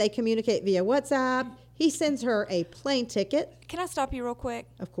Simon. They communicate via WhatsApp. He sends her a plane ticket, Can I stop you real quick?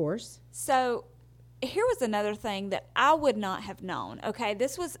 of course. So here was another thing that I would not have known. Okay,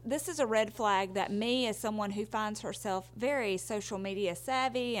 this is a red flag that me, as someone who finds herself very social media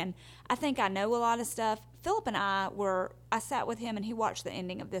savvy, and I think I know a lot of stuff. Philip and I sat with him and he watched the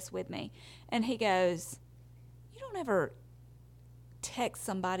ending of this with me, and he goes, "You don't ever text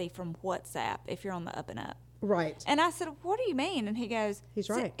somebody from WhatsApp if you're on the up and up." Right. And I said, "What do you mean?" And he goes, He's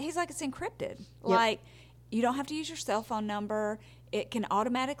right. He's like, "It's encrypted. Like, you don't have to use your cell phone number. It can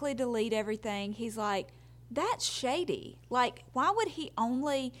automatically delete everything." He's like, "That's shady. Like, why would he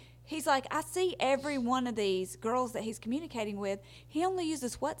only..." He's like, "I see every one of these girls that he's communicating with, he only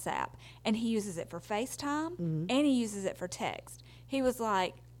uses WhatsApp. And he uses it for FaceTime, and he uses it for text." He was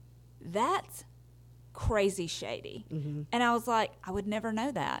like, "That's crazy shady." And I was like, I would never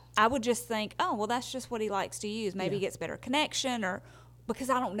know that. I would just think, oh, well, that's just what he likes to use. Maybe he gets better connection, or because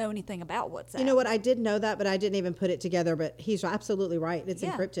I don't know anything about WhatsApp. You know what? I did know that, but I didn't even put it together. But he's absolutely right. It's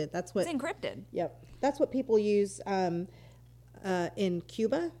encrypted. That's what. It's encrypted. Yep. That's what people use in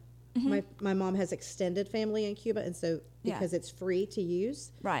Cuba. My mom has extended family in Cuba, and so because it's free to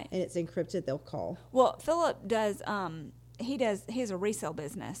use, Right. and it's encrypted, they'll call. Well, Philip does. He has a resale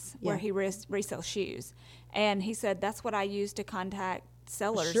business where Yeah. he resells shoes, and he said that's what I use to contact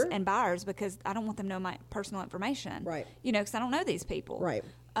sellers Sure. and buyers, because I don't want them to know my personal information. Right. You know, because I don't know these people. Right.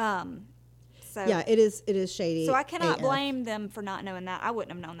 So Yeah, it is shady. So I cannot AF. blame them for not knowing that. I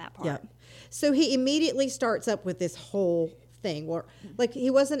wouldn't have known that part. Yeah. So he immediately starts up with this whole thing where, like, he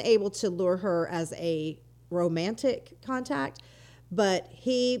wasn't able to lure her as a romantic contact, but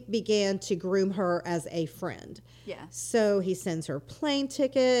he began to groom her as a friend. Yeah. So he sends her plane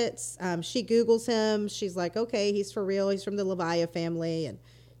tickets. She Googles him. She's like, okay, he's for real. He's from the Levaya family. And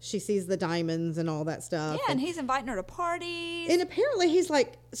she sees the diamonds and all that stuff. Yeah, and he's inviting her to parties. And apparently he's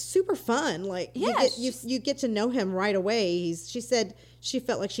like super fun. Like Yes. you get to know him right away. She said she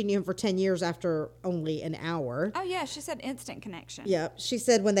felt like she knew him for 10 years after only an hour. Oh yeah, she said instant connection. Yeah. She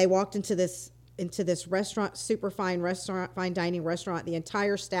said when they walked into this restaurant, super fine restaurant, fine dining restaurant, the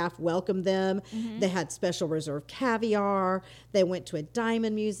entire staff welcomed them. They had special reserved caviar. They went to a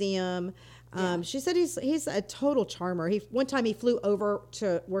diamond museum. She said he's a total charmer. One time he flew over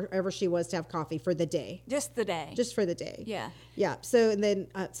to wherever she was to have coffee for the day. Just the day. Just for the day. Yeah. Yeah. So, and then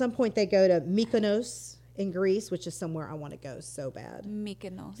at some point they go to Mykonos in Greece, which is somewhere I want to go so bad.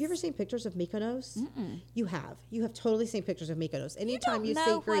 Mykonos. Have you ever seen pictures of Mykonos? Mm-mm. You have. You have totally seen pictures of Mykonos. Anytime you, know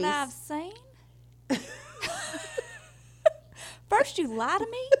see Greece. what I've seen? First you lie to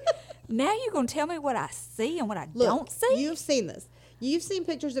me, now you're going to tell me what I see and what I Look, don't see? You've seen this. You've seen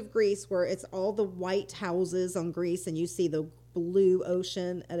pictures of Greece where it's all the white houses on Greece and you see the blue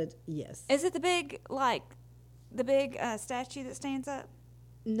ocean yes. Is it the big statue that stands up?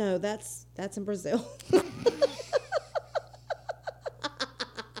 No, that's in Brazil.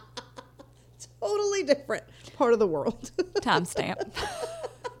 Totally different part of the world. Timestamp.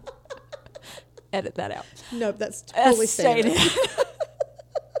 Edit that out. No, that's totally stated.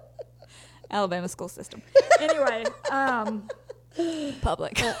 Alabama school system. Anyway,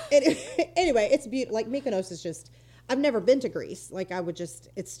 public. Anyway, it's beautiful. Like Mykonos is just, I've never been to Greece. Like,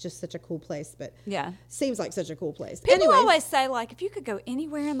 it's just such a cool place, but Yeah. seems like such a cool place. People Anyways, always say, like, if you could go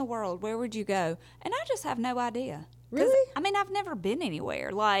anywhere in the world, where would you go? And I just have no idea. 'Cause, Really? I mean, I've never been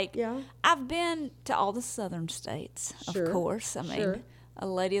anywhere. Like, Yeah. I've been to all the southern states, Sure, of course. I mean, sure. a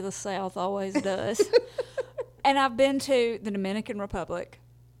lady of the South always does. And I've been to the Dominican Republic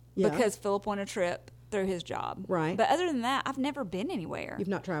Yeah. because Philip won a trip through his job. Right. But other than that, I've never been anywhere. You've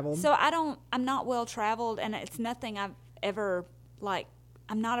not traveled. So I'm not well traveled, and it's nothing I've ever, like,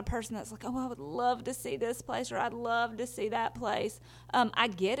 I'm not a person that's like, oh, I would love to see this place or I'd love to see that place. I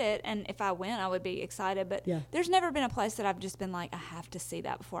get it, and if I went, I would be excited, but Yeah. there's never been a place that I've just been like, I have to see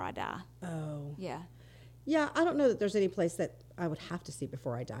that before I die. Oh. Yeah. Yeah, I don't know that there's any place that I would have to see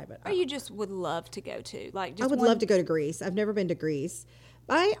before I die, but Or you just would love to go to. Like, just I would love to go to Greece. I've never been to Greece.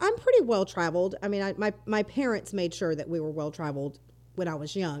 I'm pretty well traveled. I mean, my parents made sure that we were well traveled when I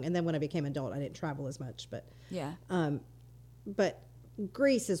was young, and then when I became an adult, I didn't travel as much. Yeah. But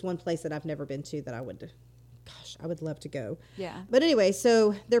Greece is one place that I've never been to that I would love to go. Yeah. But anyway,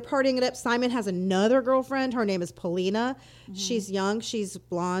 so they're partying it up. Simon has another girlfriend. Her name is Polina. She's young, she's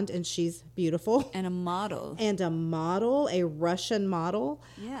blonde, and she's beautiful. And a model. And a model, a Russian model.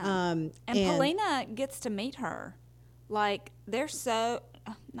 Yeah. And Polina gets to meet her. Like, they're so,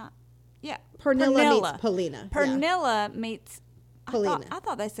 not, yeah. Pernilla meets Polina. Yeah. Pernilla meets, Polina. I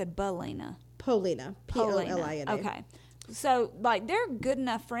thought they said Polina. Polina. Polina. Okay. So, like, they're good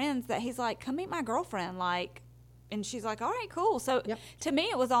enough friends that he's like, come meet my girlfriend. Like, and she's like, all right, cool. So, Yep. to me,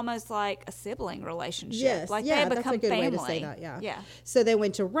 it was almost like a sibling relationship. Yes, Like, yeah, they that's become a good family. way to say that. Yeah. Yeah. So they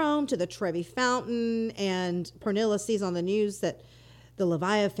went to Rome to the Trevi Fountain, and Pernilla sees on the news that the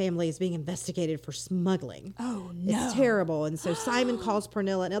Leviev family is being investigated for smuggling. Oh, no. It's terrible. And so Simon calls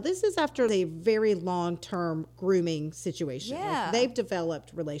Pernilla. Now, this is after a very long-term grooming situation. Like, Yeah. they've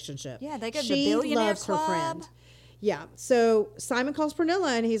developed relationship. Yeah, they go to the She billionaire loves her club. friend. Yeah. So Simon calls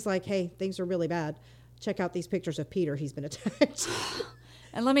Pernilla, and he's like, hey, things are really bad. Check out these pictures of Peter. He's been attacked.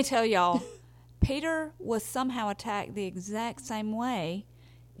 And let me tell y'all, Peter was somehow attacked the exact same way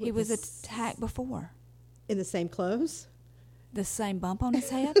he was attacked before. In the same clothes. The same bump on his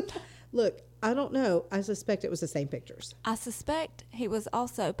head. Look, I don't know. I suspect it was the same pictures. I suspect he was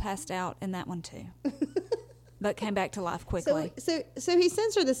also passed out in that one too, but came back to life quickly. So he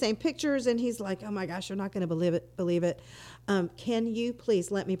sends her the same pictures, and he's like, "Oh my gosh, you're not going to believe it. Can you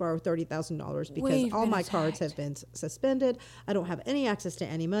please let me borrow $30,000 because We've all been my cards attacked. have been suspended. I don't have any access to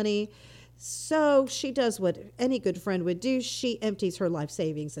any money." So she does what any good friend would do. She empties her life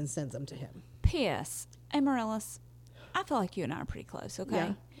savings and sends them to him. P.S. Amaryllis, I feel like you and I are pretty close, okay?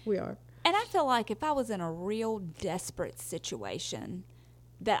 Yeah, we are. And I feel like if I was in a real desperate situation,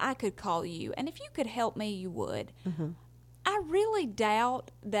 that I could call you, and if you could help me, you would. I really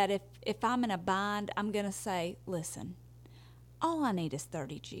doubt that if I'm in a bind, I'm going to say, listen, all I need is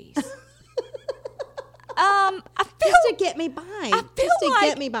 30 G's. I feel Just to get me by. I feel Just to like,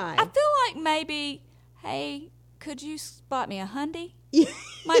 get me by. I feel like maybe, hey, could you spot me a hundy?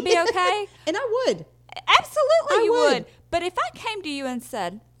 Might be okay. And I would. Absolutely, I you would. would. But if I came to you and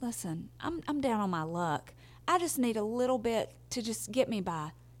said, "Listen, I'm down on my luck. I just need a little bit to just get me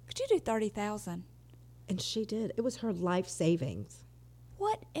by. Could you do 30,000?" And she did. It was her life savings.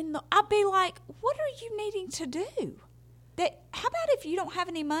 What in the? I'd be like, "What are you needing to do? How about if you don't have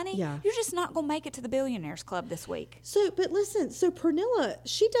any money? Yeah. You're just not gonna make it to the billionaires club this week." So, but listen, so Pernilla,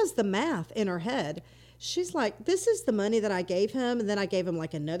 she does the math in her head. She's like, this is the money that I gave him, and then I gave him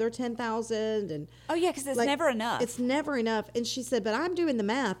like another 10,000, and Oh yeah, because it's like, never enough. It's never enough. And she said, but I'm doing the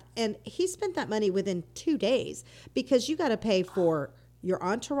math, and he spent that money within 2 days because you got to pay for your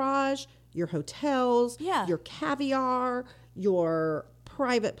entourage, your hotels, Yeah. your caviar, your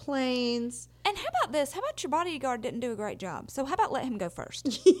private planes. And how about this? How about your bodyguard didn't do a great job? So how about let him go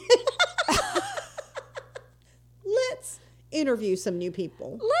first? Let's interview some new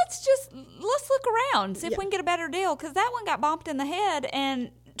people. Let's look around, see if Yeah. we can get a better deal, because that one got bumped in the head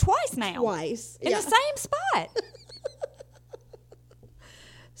and twice now. Twice. In the same spot.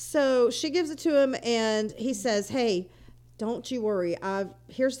 So she gives it to him, and he says, hey, don't you worry.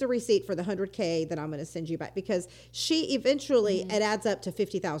 Here's the receipt for the $100K that I'm going to send you back, because she eventually, it adds up to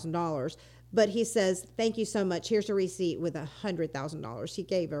 $50,000. But he says, thank you so much. Here's a receipt with $100,000. He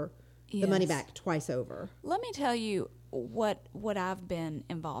gave her the money Yes. back twice over. Let me tell you what I've been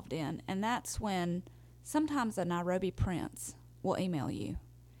involved in, and that's when sometimes a Nairobi prince will email you,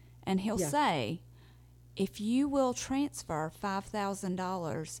 and he'll Yeah. say, if you will transfer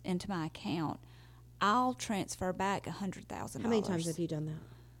 $5,000 into my account, I'll transfer back $100,000. How many times have you done that?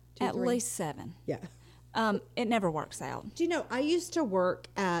 2, At 3? least 7. Yeah. It never works out. Do you know, I used to work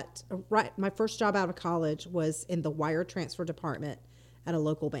at, my first job out of college was in the wire transfer department at a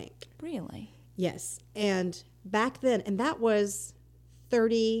local bank. Really? Yes. And back then, and that was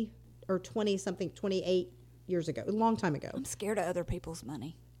 30 or 20 something, 28 years ago, a long time ago. I'm scared of other people's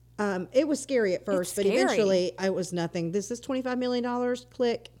money. It was scary at first, but scary. eventually it was nothing. This is $25 million.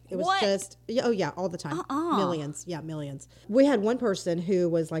 Click. It was What? just, oh yeah, all the time. Millions. Yeah, millions. We had one person who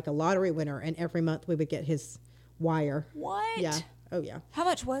was like a lottery winner, and every month we would get his wire. What? Yeah. Oh yeah. How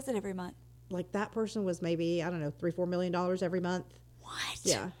much was it every month? Like that person was maybe, I don't know, $3-4 million every month. What?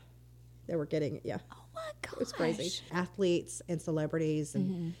 Yeah. They were getting it. Yeah. Oh my gosh. It was crazy. Athletes and celebrities,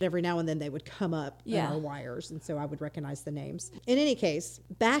 and every now and then they would come up in Yeah. our wires, and so I would recognize the names. In any case,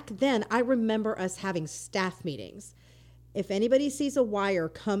 back then I remember us having staff meetings. If anybody sees a wire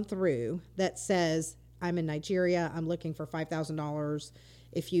come through that says, I'm in Nigeria, I'm looking for $5,000,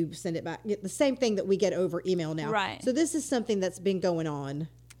 if you send it back, the same thing that we get over email now. Right. So this is something that's been going on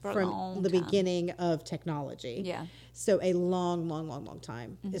For a from long the time. beginning of technology. Yeah. So a long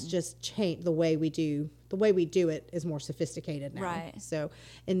time. It's just changed the way we do it is more sophisticated now. Right. So,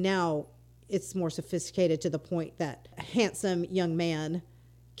 and now it's more sophisticated to the point that a handsome young man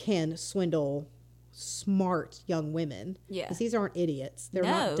can swindle smart young women. Yeah. Because these aren't idiots. They're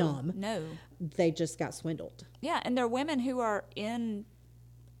not dumb. No. They just got swindled. Yeah, and they're women who are in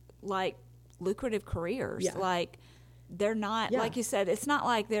like lucrative careers. Yeah. Like they're not, Yeah. like you said, it's not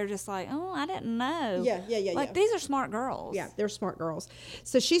like they're just like, oh, I didn't know. Yeah. Like these are smart girls. Yeah, they're smart girls.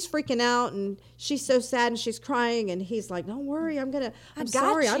 So she's freaking out and she's so sad and she's crying, and he's like, "Don't worry, I'm got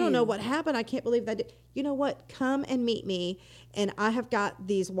sorry. I don't know you." what happened. I can't believe that. You know what? Come and meet me, and I have got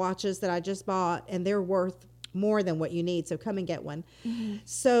these watches that I just bought, and they're worth more than what you need. So come and get one."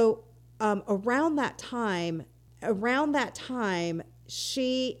 So around that time,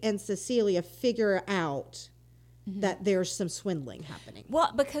 she and Cecilia figure out that there's some swindling happening.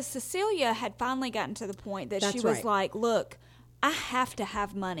 Well, because Cecilia had finally gotten to the point that That's she was right. like, look, I have to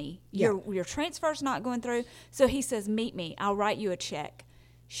have money. Yeah. Your transfer's not going through. So he says, meet me. I'll write you a check.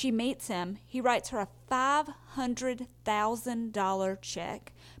 She meets him. He writes her a $500,000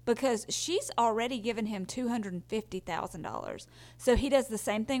 check because she's already given him $250,000. So he does the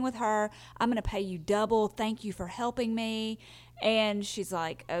same thing with her. I'm going to pay you double. Thank you for helping me. And she's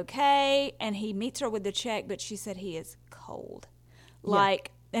like, okay. And he meets her with the check, but she said he is cold.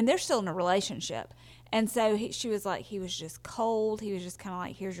 Like, and they're still in a relationship. And so she was like, he was just cold. He was just kind of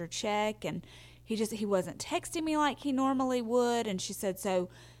like, here's your check. And he wasn't texting me like he normally would. And she said, so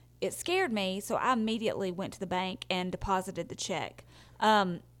it scared me. So I immediately went to the bank and deposited the check.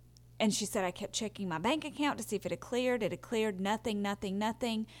 And she said, I kept checking my bank account to see if it had cleared. It had cleared.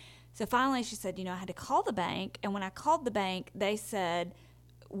 Nothing. So finally she said, I had to call the bank. And when I called the bank, they said,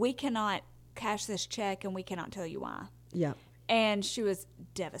 we cannot cash this check and we cannot tell you why. Yeah. And she was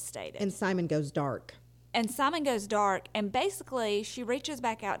devastated. And Simon goes dark. And basically she reaches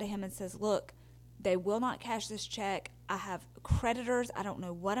back out to him and says, look, they will not cash this check. I have creditors. I don't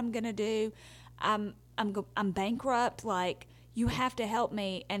know what I'm going to do. I'm bankrupt. Like, you have to help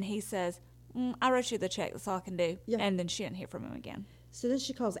me. And he says, I wrote you the check. That's all I can do. Yeah. And then she didn't hear from him again. So then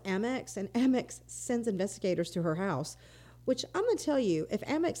she calls Amex, and Amex sends investigators to her house, which I'm going to tell you, if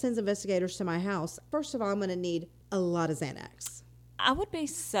Amex sends investigators to my house, first of all, I'm going to need a lot of Xanax. I would be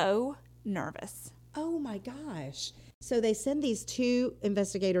so nervous. Oh my gosh. So they send these two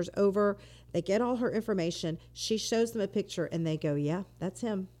investigators over. They get all her information. She shows them a picture, and they go, yeah, that's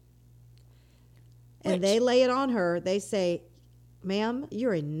him. And they lay it on her. They say, ma'am,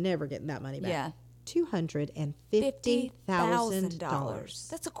 you're never getting that money back. Yeah. $250,000.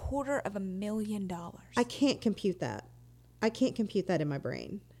 That's $250,000. I can't compute that. I can't compute that in my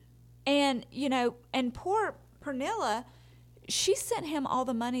brain. And, and poor Pernilla, she sent him all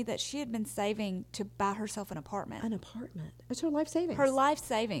the money that she had been saving to buy herself an apartment. An apartment. It's her life savings. Her life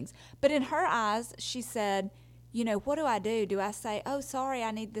savings. But in her eyes, she said, what do I do? Do I say, oh, sorry,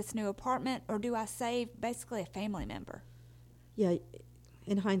 I need this new apartment? Or do I save basically a family member? Yeah,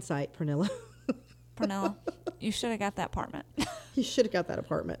 in hindsight, Pernilla. Pernilla, you should have got that apartment. You should have got that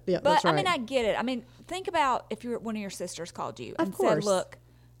apartment. Yeah, But, that's right. I mean, I get it. I mean, think about if one of your sisters called you and Of course. said, look,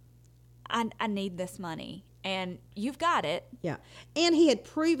 I need this money. And you've got it. Yeah. And he had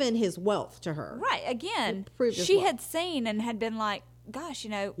proven his wealth to her. Right. Again, proved his she wealth. had seen and had been like, gosh,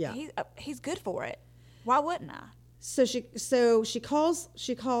 Yeah. he's good for it. Why wouldn't I? So she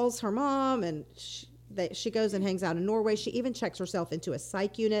calls her mom, and she goes and hangs out in Norway. She even checks herself into a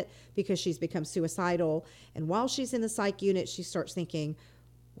psych unit because she's become suicidal. And while she's in the psych unit, she starts thinking,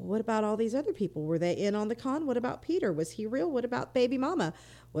 What about all these other people? Were they in on the con? What about Peter? Was he real? What about baby mama?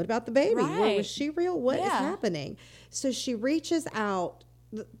 What about the baby? Right. Was she real? What is Yeah. happening? So she reaches out.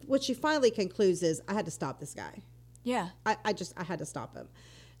 What she finally concludes is, I had to stop this guy. Yeah. I had to stop him.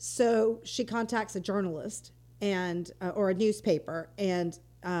 So she contacts a journalist and or a newspaper, and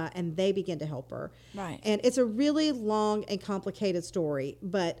they begin to help her. Right. And it's a really long and complicated story,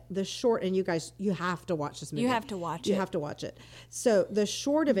 but the short, and you guys, you have to watch this movie. You have to watch You it. have to watch it. So the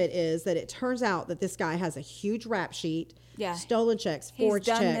short of it is that it turns out that this guy has a huge rap sheet, Yeah. stolen checks, He's forged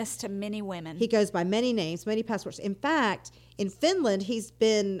done checks. this to many women. He goes by many names, many passports. In fact, in Finland, he's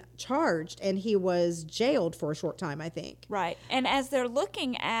been charged and he was jailed for a short time, I think. Right. And as they're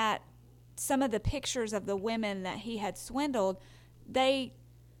looking at some of the pictures of the women that he had swindled, they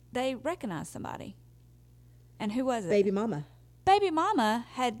recognized somebody. And who was it? Baby mama. Baby mama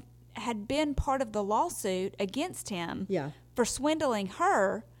had been part of the lawsuit against him Yeah. for swindling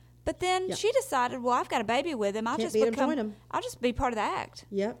her, but then Yeah. she decided, well, I've got a baby with him. I'll Can't just beat him, become join him. I'll just be part of the act.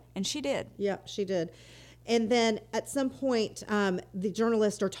 Yep. And she did. Yep, she did. And then at some point, the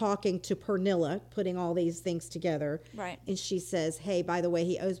journalists are talking to Pernilla, putting all these things together. Right. And she says, hey, by the way,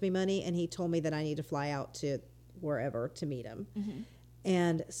 he owes me money, and he told me that I need to fly out to wherever to meet him. Mm-hmm.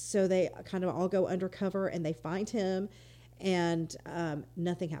 And so they kind of all go undercover, and they find him, and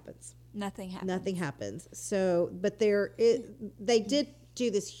nothing happens. Nothing happened. Nothing happens. So, but they did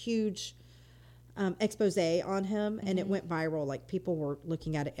do this huge expose on him, and it went viral. Like, people were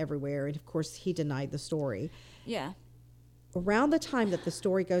looking at it everywhere, and of course he denied the story. Yeah. Around the time that the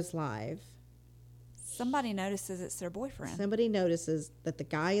story goes live, Somebody notices it's their boyfriend. somebody notices that the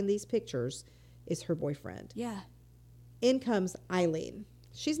guy in these pictures is her boyfriend. Yeah. In comes Eileen.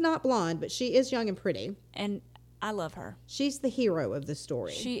 She's not blonde, but she is young and pretty. And I love her. She's the hero of the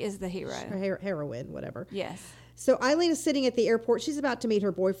story. She is the hero. Her heroine, whatever. Yes. So Eileen is sitting at the airport. She's about to meet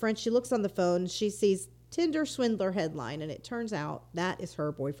her boyfriend. She looks on the phone. She sees Tinder swindler headline, and it turns out that is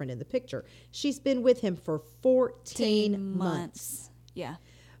her boyfriend in the picture. She's been with him for 14 months. Yeah.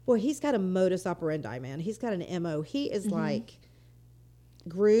 Boy, he's got a modus operandi, man. He's got an MO. He is like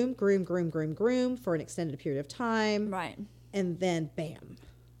groom for an extended period of time. Right. And then bam.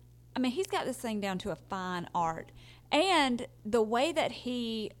 I mean, he's got this thing down to a fine art. And the way that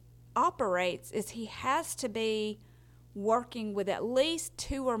he operates is he has to be working with at least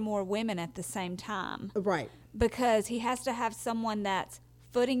 2 or more women at the same time, Right. because he has to have someone that's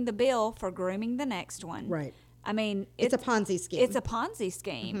footing the bill for grooming the next one. Right. I mean, It's a Ponzi scheme. It's a Ponzi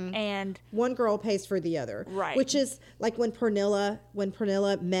scheme. And One girl pays for the other. Right. Which is like when Pernilla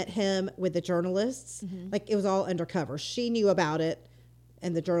met him with the journalists, like it was all undercover. She knew about it,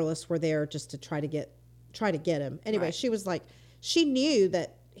 and the journalists were there just to try to get him. Anyway, Right. she was like, she knew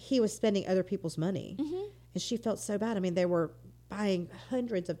that he was spending other people's money, and she felt so bad. I mean, they were buying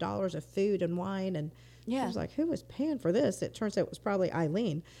hundreds of dollars of food and wine, and she Yeah. was like, who was paying for this? It turns out it was probably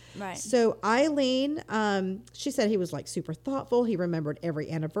Eileen. Right. So Eileen, she said he was like super thoughtful. He remembered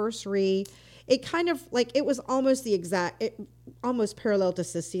every anniversary. It kind of like, it was almost almost parallel to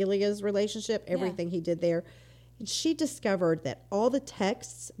Cecilia's relationship, everything he did there. And she discovered that all the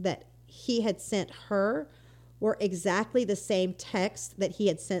texts that he had sent her were exactly the same text that he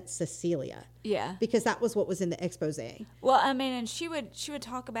had sent Cecilia, yeah. because that was what was in the expose. Well, I mean, and she would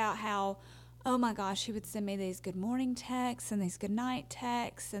talk about how, oh my gosh, he would send me these good morning texts and these good night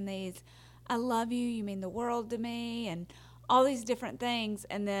texts and these, I love you, you mean the world to me, and all these different things.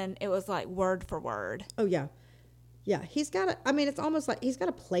 And then it was like word for word. Oh yeah. Yeah, he's got it's almost like he's got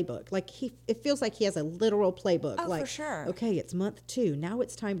a playbook. Like it feels like he has a literal playbook. Oh, like, for sure. Okay, it's month 2. Now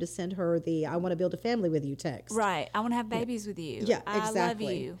it's time to send her the "I want to build a family with you" text. Right. I want to have babies with you. Yeah, I exactly.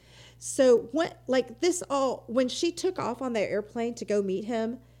 love you. So when she took off on the airplane to go meet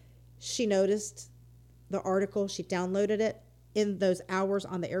him, she noticed the article. She downloaded it. In those hours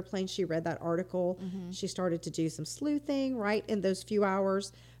on the airplane, she read that article. Mm-hmm. She started to do some sleuthing right in those few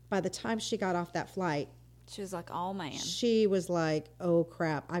hours. By the time she got off that flight, She was like, oh man, she was like, oh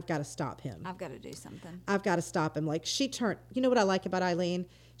crap, I've got to stop him. I've got to do something. I've got to stop him. Like, she turned, you know what I like about Eileen?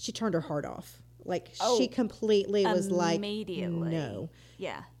 She turned her heart off. Like, she completely was like, Immediately. no,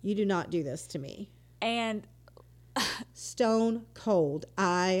 Yeah. you do not do this to me. And Stone cold.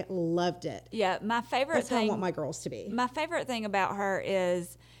 I loved it. yeah, my favorite That's how I thing. want my girls to be. My favorite thing about her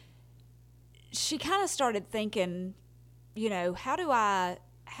is she kind of started thinking, you know, how do I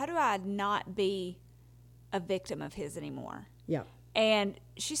not be a victim of his anymore? Yeah. And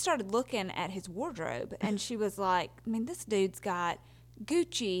she started looking at his wardrobe, and she was like, I mean, this dude's got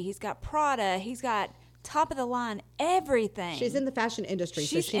Gucci, he's got Prada, he's got top of the line everything. She's in the fashion industry,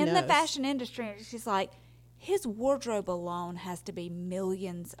 She's so she in knows. the fashion industry, and she's like, his wardrobe alone has to be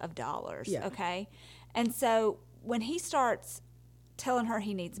millions of dollars. Yeah. Okay. And so when he starts telling her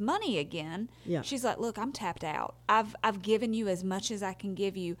he needs money again, Yeah. she's like, look, I'm tapped out. I've given you as much as I can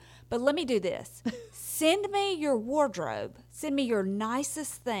give you, but let me do this. Send me your wardrobe, send me your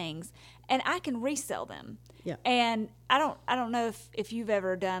nicest things, and I can resell them. Yeah. And I don't know if you've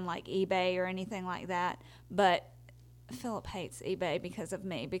ever done like eBay or anything like that, but Philip hates eBay because of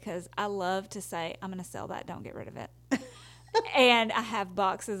me, because I love to say, I'm going to sell that, don't get rid of it. And I have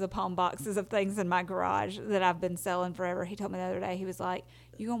boxes upon boxes of things in my garage that I've been selling forever. He told me the other day, he was like,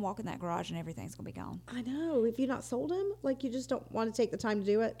 you're going to walk in that garage and everything's going to be gone. I know. If you not sold him, like you just don't want to take the time to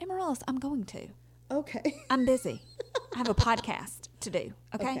do it. Amaryllis, I'm going to. Okay. I'm busy. I have a podcast to do,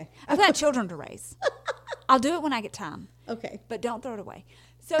 okay? Okay. I've got children to raise. I'll do it when I get time, Okay. but don't throw it away.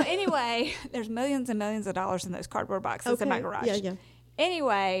 So anyway, there's millions and millions of dollars in those cardboard boxes in my Okay. garage. Yeah, yeah.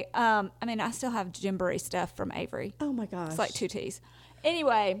 Anyway, I mean, I still have Gymboree stuff from Avery. Oh my gosh. It's like 2 T's.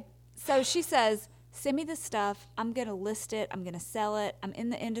 Anyway, so she says, send me the stuff. I'm going to list it. I'm going to sell it. I'm in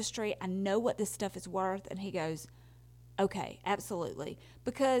the industry. I know what this stuff is worth. And he goes, okay, absolutely.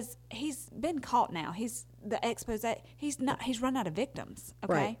 Because he's been caught now. He's the expose. He's run out of victims.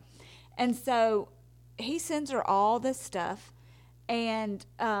 Okay. Right. And so he sends her all this stuff. And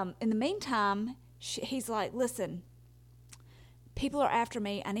in the meantime, he's like, listen, people are after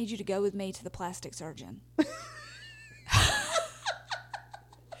me. I need you to go with me to the plastic surgeon.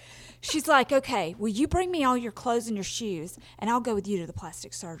 She's like, okay, will you bring me all your clothes and your shoes, and I'll go with you to the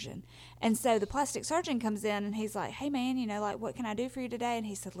plastic surgeon. And so the plastic surgeon comes in, and he's like, hey, man, like, what can I do for you today? And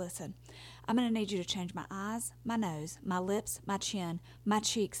he said, listen, I'm going to need you to change my eyes, my nose, my lips, my chin, my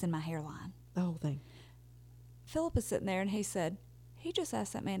cheeks, and my hairline. The whole thing. Philip is sitting there, and he said, he just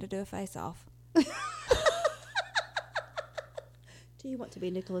asked that man to do a face-off. Do you want to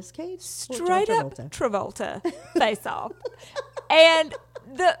be Nicolas Cage? or Straight John up Travolta? Travolta face-off. And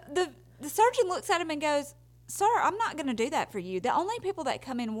the surgeon looks at him and goes, sir, I'm not going to do that for you. The only people that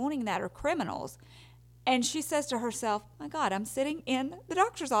come in wanting that are criminals. And she says to herself, my God, I'm sitting in the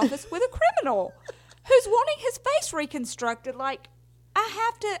doctor's office with a criminal who's wanting his face reconstructed. Like, I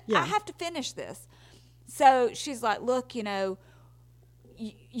have to finish this. So she's like, look,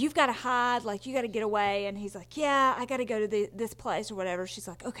 you've got to hide, like, you got to get away. And he's like, yeah, I got to go to this place or whatever. She's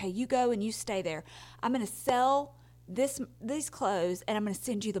like, okay, you go and you stay there. I'm going to sell these clothes, and I'm going to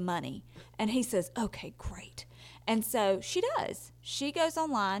send you the money. And he says, okay, great. And so she does. She goes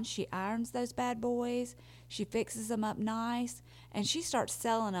online. She irons those bad boys. She fixes them up nice, and she starts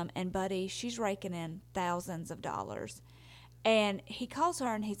selling them. And, buddy, she's raking in thousands of dollars. And he calls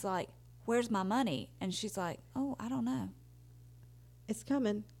her, and he's like, where's my money? And she's like, oh, I don't know. It's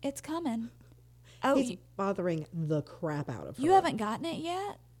coming. It's coming. Oh, He's bothering the crap out of her. you haven't gotten it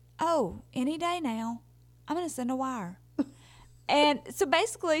yet? Oh, any day now. I'm going to send a wire. And so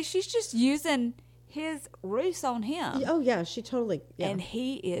basically, she's just using his ruse on him. Oh, yeah, she totally. Yeah. And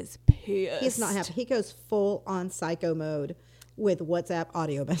he is pissed. He's not happy. He goes full on psycho mode with WhatsApp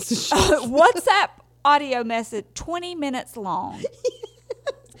audio messages. WhatsApp audio message, 20 minutes long.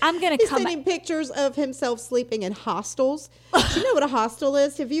 I'm going to He's come. sending pictures of himself sleeping in hostels. Do you know what a hostel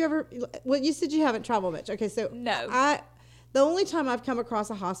is? Have you ever? Well, you said you haven't traveled much. Okay, so No. The only time I've come across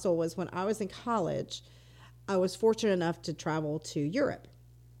a hostel was when I was in college. I was fortunate enough to travel to Europe,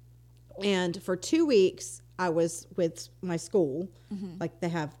 and for 2 weeks I was with my school. Like, they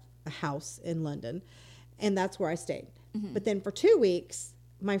have a house in London, and that's where I stayed. But then for 2 weeks,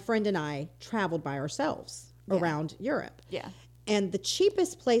 my friend and I traveled by ourselves around Europe. Yeah. And the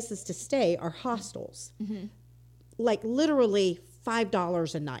cheapest places to stay are hostels. Like, literally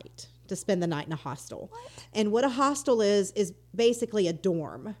 $5 a night to spend the night in a hostel. And what a hostel is basically a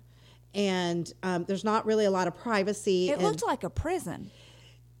dorm. And there's not really a lot of privacy. It looked like a prison.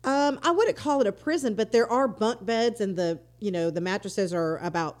 I wouldn't call it a prison, but there are bunk beds, and the mattresses are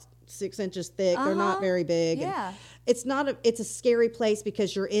about 6 inches thick. They're not very big. Yeah. And it's a scary place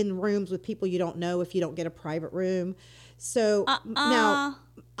because you're in rooms with people you don't know if you don't get a private room. So now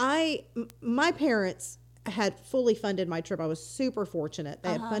my parents had fully funded my trip. I was super fortunate.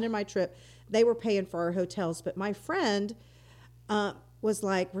 They had funded my trip. They were paying for our hotels, but my friend was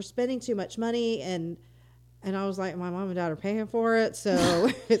like, we're spending too much money, and I was like, my mom and dad are paying for it, so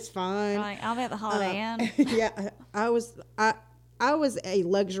it's fine. Like, I'll be at the Holiday Inn. Yeah, I was a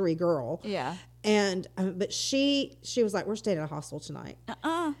luxury girl. Yeah. And but she was like, we're staying at a hostel tonight.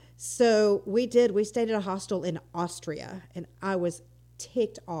 So we did. We stayed at a hostel in Austria, and I was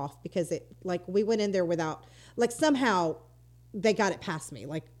ticked off because we went in there without, like, somehow they got it past me.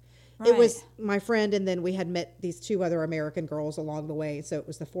 Like, It was my friend, and then we had met these 2 other American girls along the way. So it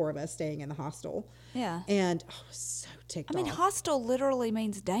was the 4 of us staying in the hostel. Yeah. And I was so ticked I mean, off. hostile literally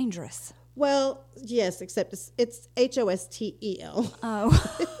means dangerous. Well, yes, except it's HOSTEL.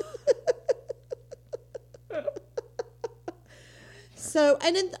 Oh. So,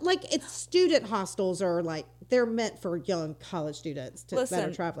 and then, like, it's student hostels are like, they're meant for young college students that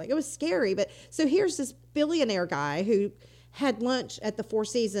are traveling. It was scary. But so here's this billionaire guy who had lunch at the Four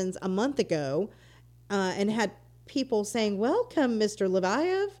Seasons a month ago and had people saying, "Welcome, Mr.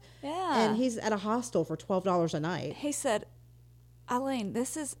 Levayev." Yeah. And he's at a hostel for $12 a night. He said, Eileen,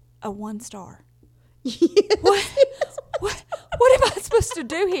 this is a 1 star. Yes. What am I supposed to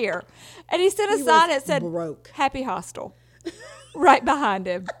do here? And he sent a sign that said, broke. Happy Hostel, right behind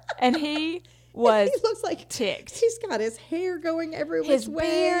him. And he was He looks like ticked. He's got his hair going every His which way.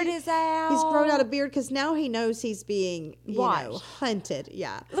 beard is out. He's grown out a beard because now he knows he's being Watched. hunted.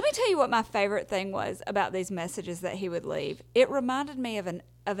 Yeah. Let me tell you what my favorite thing was about these messages that he would leave. It reminded me of an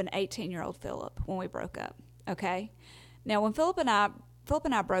 18-year-old Philip when we broke up. Okay, now when Philip and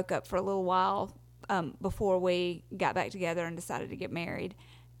I broke up for a little while before we got back together and decided to get married,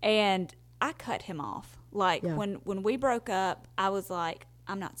 and I cut him off. Like when we broke up, I was like,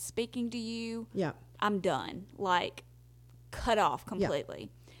 I'm not speaking to you. Yeah. I'm done. Like, cut off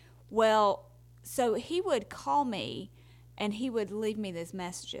completely. Yeah. Well, so he would call me and he would leave me these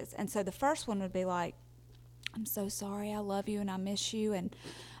messages. And so the first one would be like, I'm so sorry. I love you and I miss you. And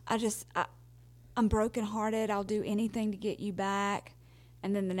I'm brokenhearted. I'll do anything to get you back.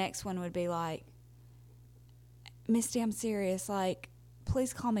 And then the next one would be like, Misty, I'm serious. Like,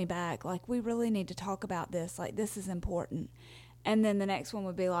 please call me back. Like, we really need to talk about this. Like, this is important. And then the next one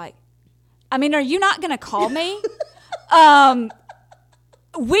would be like, I mean, are you not going to call me?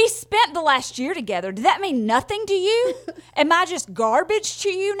 We spent the last year together. Did that mean nothing to you? Am I just garbage to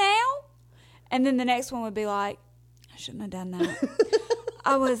you now? And then the next one would be like, I shouldn't have done that.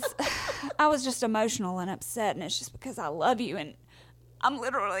 I was just emotional and upset, and it's just because I love you, and I'm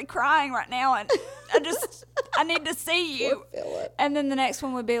literally crying right now, and I need to see you. And then the next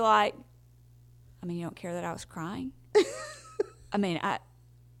one would be like, I mean, you don't care that I was crying? I mean,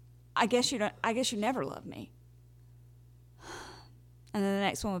 I guess you don't. I guess you never loved me. And then the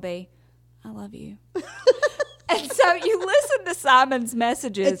next one would be, I love you. And so you listen to Simon's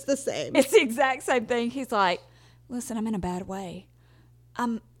messages. It's the same. It's the exact same thing. He's like, listen, I'm in a bad way.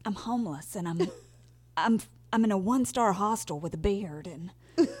 I'm homeless, and I'm in a 1-star hostel with a beard, and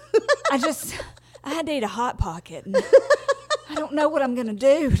I had to eat a Hot Pocket, and I don't know what I'm going to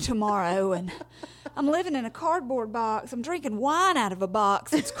do tomorrow, and I'm living in a cardboard box. I'm drinking wine out of a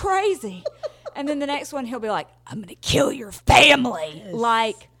box. It's crazy. And then the next one, he'll be like, I'm going to kill your family. Yes.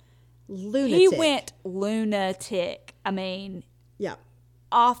 Like, lunatic. He went lunatic. I mean, yeah,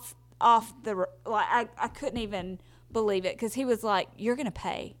 off the, like, I couldn't even believe it, because he was like, you're going to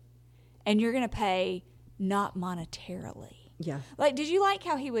pay, and you're going to pay not monetarily. Yeah. Like, did you like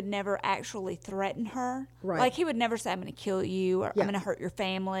how he would never actually threaten her? Right. Like, he would never say, I'm going to kill you, or I'm going to hurt your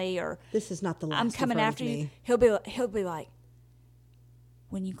family, or this is not the last I'm coming after you. He'll be like,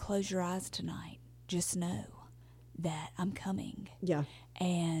 when you close your eyes tonight, just know that I'm coming. Yeah.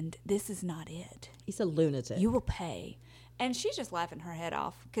 And this is not it. He's a lunatic. You will pay. And she's just laughing her head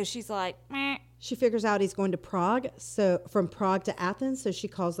off, because she's like, meh. She figures out he's going to Prague, so from Prague to Athens, so she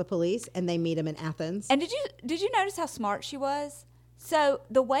calls the police, and they meet him in Athens. And did you notice how smart she was? So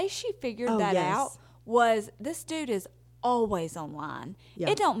the way she figured that out was, this dude is always online.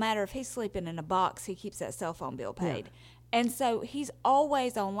 Yeah. It don't matter if he's sleeping in a box, he keeps that cell phone bill paid. Yeah. And so he's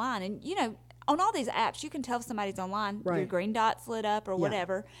always online. And, you know, on all these apps, you can tell if somebody's online. Right. Your green dot's lit up or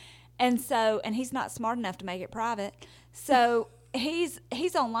whatever. And so, and he's not smart enough to make it private. So he's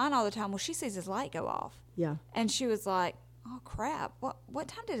online all the time. Well, she sees his light go off. Yeah. And she was like, oh, crap. What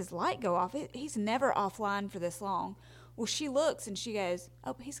time did his light go off? He's never offline for this long. Well, she looks and she goes,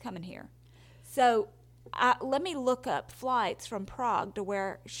 oh, he's coming here. So let me look up flights from Prague to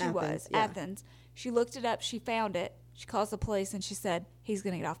where she was, Athens. She looked it up. She found it. She calls the police and she said, he's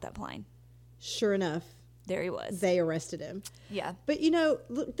going to get off that plane. Sure enough. There he was. They arrested him. Yeah. But, you know,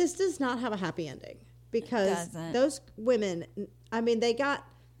 look, this does not have a happy ending, because those women, I mean, they got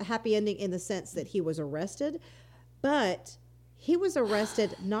a happy ending in the sense that he was arrested, but he was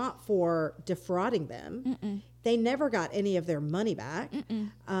arrested not for defrauding them. Mm-mm. They never got any of their money back.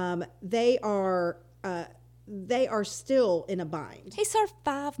 They are still in a bind. He served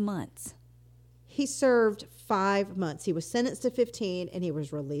 5 months. He served 5 months. He was sentenced to 15, and he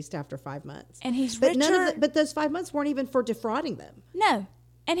was released after 5 months. And he's richer. But those 5 months weren't even for defrauding them. No.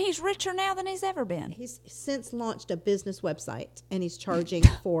 And he's richer now than he's ever been. He's since launched a business website, and he's charging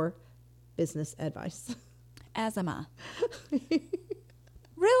for business advice. As am I.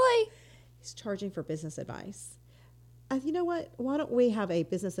 Really? He's charging for business advice. You know what? Why don't we have a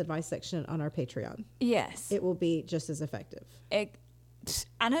business advice section on our Patreon? Yes. It will be just as effective.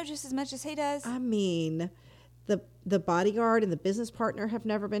 I know just as much as he does. I mean, the bodyguard and the business partner have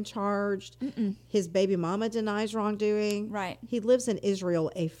never been charged. Mm-mm. His baby mama denies wrongdoing. Right. He lives in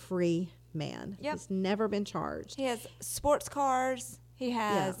Israel, a free man. Yep. He's never been charged. He has sports cars. He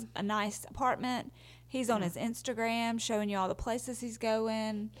has a nice apartment. He's on his Instagram showing you all the places he's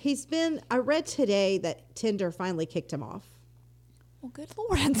going. I read today that Tinder finally kicked him off. Well, good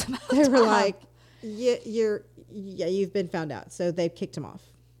Lord. It's about They were time. like, you've been found out. So they've kicked him off.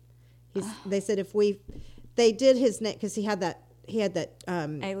 They said they did his name because he had that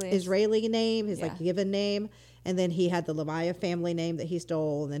Alias. Israeli name, his Yeah. like given name. And then he had the Leviah family name that he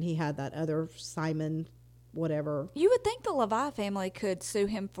stole. And then he had that other Simon, whatever. You would think the Levi family could sue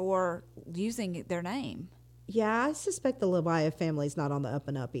him for using their name. Yeah, I suspect the Leviah family's not on the up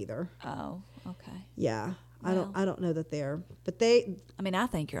and up either. Oh, okay. Yeah. Well. I don't know that they're, but I mean, I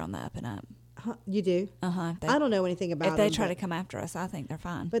think you're on the up and up. you do? Uh-huh. I don't know anything about If they them, try but- to come after us, I think they're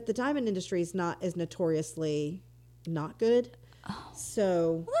fine. But the diamond industry is not as notoriously not good.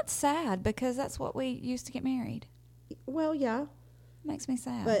 So, Well, that's sad because that's what we used to get married. well, yeah. Makes me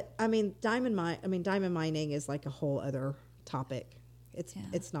sad. But I mean, diamond mining is like a whole other topic.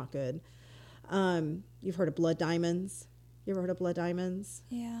 It's not good. You've heard of blood diamonds? You ever heard of blood diamonds?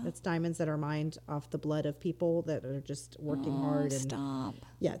 yeah. That's diamonds that are mined off the blood of people that are just working hard. And Stop.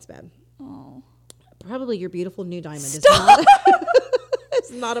 yeah, it's bad. Oh. Probably your beautiful new diamond Stop. is not.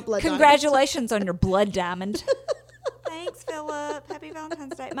 It's not a blood diamond. Congratulations on your blood diamond. Thanks, Philip. Happy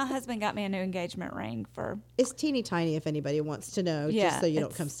Valentine's Day. My husband got me a new engagement ring for. It's teeny tiny if anybody wants to know, Yeah, just so you don't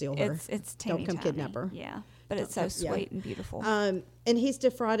it's- come steal her. It's teeny Don't come tiny. kidnap her. Yeah, but it's so come- yeah. sweet and beautiful. And he's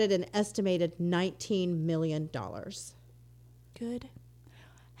defrauded an estimated $19 million. Good.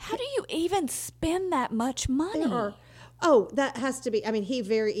 How do you even spend that much money? That has to be, I mean, he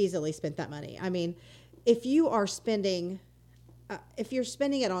very easily spent that money. I mean, if you are spending, if you're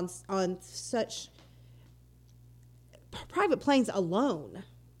spending it on such private planes alone,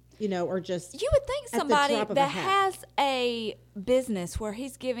 or just You would think at the somebody drop of a that hat. has a business where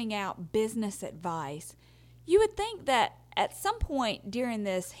he's giving out business advice, you would think that at some point during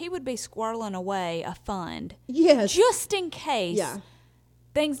this, he would be squirreling away a fund yes, just in case yeah.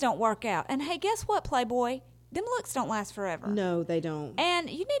 things don't work out. And hey, guess what, Playboy? Them looks don't last forever. No, they don't. And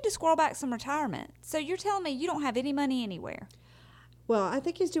you need to squirrel back some retirement. So you're telling me you don't have any money anywhere? Well, I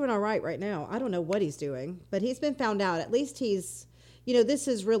think he's doing all right now. I don't know what he's doing, but he's been found out. At least he's, this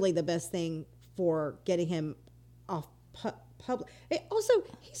is really the best thing for getting him off public. Also,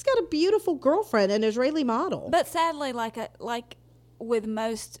 he's got a beautiful girlfriend, an Israeli model. But sadly, like with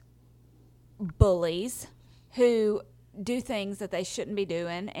most bullies who do things that they shouldn't be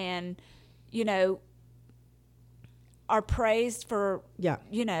doing and, are praised for,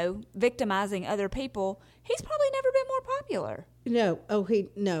 victimizing other people, he's probably never been more popular. No.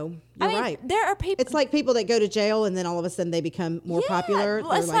 You're right. There are people. It's like people that go to jail and then all of a sudden they become more popular.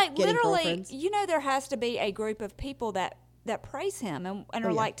 Well, it's They're like getting literally, girlfriends. there has to be a group of people that praise him and are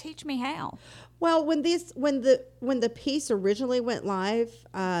yeah. like, teach me how. Well, when the piece originally went live,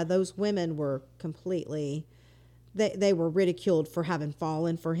 those women were completely, they were ridiculed for having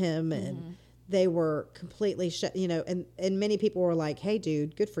fallen for him, and they were completely and many people were like, "Hey,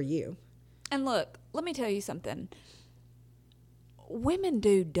 dude, good for you." And look, let me tell you something. Women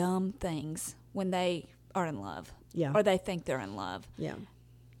do dumb things when they are in love. Yeah. Or they think they're in love. Yeah.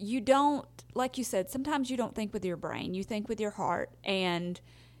 You don't, like you said, sometimes you don't think with your brain. You think with your heart. And,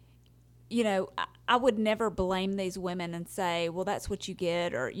 I would never blame these women and say, well, that's what you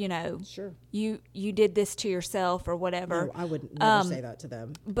get, or, Sure. you did this to yourself or whatever. No, I would never say that to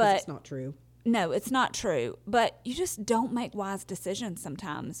them. 'Cause but- it's not true. No, it's not true. But you just don't make wise decisions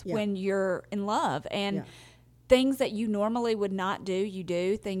sometimes Yeah. when you're in love. And Yeah. things that you normally would not do, you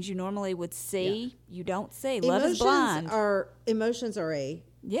do. Things you normally would see, you don't see. Love is blind. Emotions are a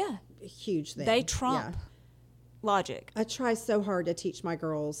Yeah. huge thing. They trump Yeah. logic. I try so hard to teach my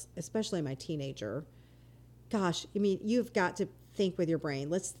girls, especially my teenager. Gosh, I mean, you've got to think with your brain.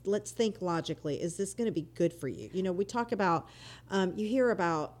 Let's think logically. Is this going to be good for you? We talk about, you hear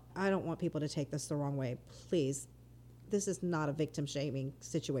about, I don't want people to take this the wrong way. Please, this is not a victim shaming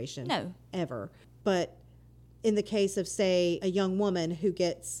situation. No. Ever. But in the case of, say, a young woman who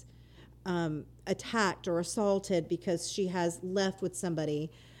gets attacked or assaulted because she has left with somebody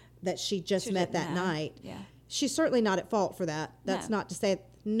that she just She met didn't that know. night. Yeah. She's certainly not at fault for that. That's No. not to say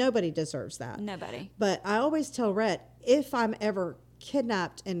nobody deserves that. Nobody. But I always tell Rhett, if I'm ever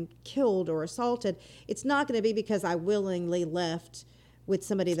kidnapped and killed or assaulted, it's not going to be because I willingly left with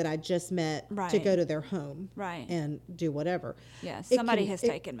somebody that I just met to Right. go to their home Right. and do whatever. Yeah, It somebody has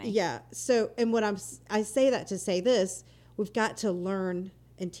taken me. Yeah. So, and what I say that to say this, we've got to learn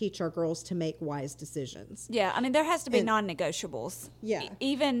and teach our girls to make wise decisions. Yeah, I mean, there has to be And- non-negotiables. Yeah.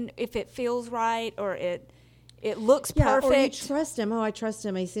 Even if it feels right or it looks Yeah, or you perfect. trust him. Oh, I trust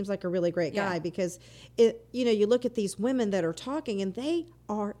him. He seems like a really great Yeah. guy because you look at these women that are talking and they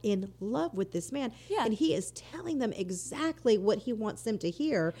are in love with this man. Yeah. And he is telling them exactly what he wants them to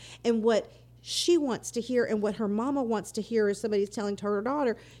hear and what she wants to hear and what her mama wants to hear is somebody's telling to her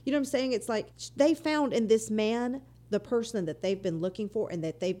daughter. You know what I'm saying? It's like they found in this man the person that they've been looking for and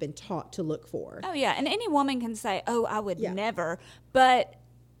that they've been taught to look for. Oh, yeah, and any woman can say, oh, I would Yeah. never. But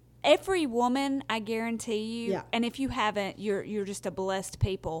every woman, I guarantee you, Yeah. and if you haven't, you're just a blessed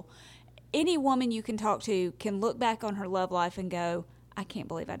people. Any woman you can talk to can look back on her love life and go, I can't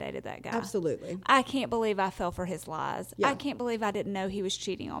believe I dated that guy. Absolutely. I can't believe I fell for his lies. Yeah. I can't believe I didn't know he was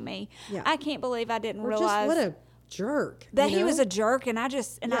cheating on me. Yeah. I can't believe I didn't Or realize just what a jerk. that you he was know? a jerk, and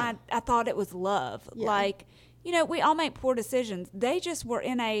Yeah. I thought it was love. Yeah. Like, we all make poor decisions. They just were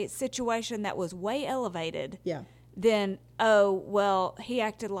in a situation that was way elevated. Yeah. Then, oh, well, he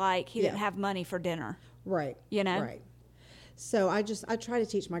acted like he didn't Yeah. have money for dinner. Right. You know? Right. So I try to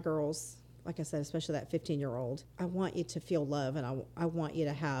teach my girls, like I said, especially that 15-year-old, I want you to feel love and I want you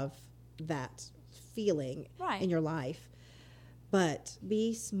to have that feeling Right. in your life. But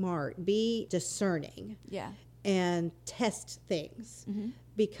be smart, be discerning, Yeah. and test things Mm-hmm.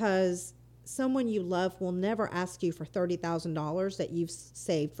 because someone you love will never ask you for $30,000 that you've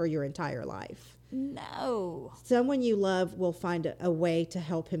saved for your entire life. No. Someone you love will find a way to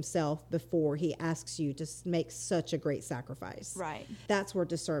help himself before he asks you to make such a great sacrifice. Right. That's where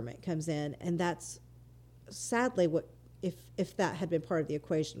discernment comes in, and that's sadly what if that had been part of the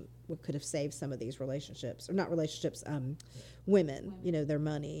equation, what could have saved some of these relationships, or not relationships, women. Their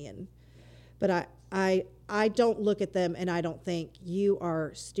money but I don't look at them and I don't think you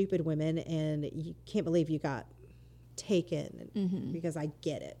are stupid women and you can't believe you got taken because I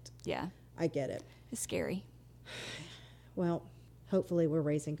get it. Yeah. I get it. It's scary. Well, hopefully we're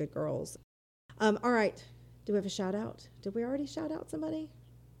raising good girls. All right. Do we have a shout out? Did we already shout out somebody?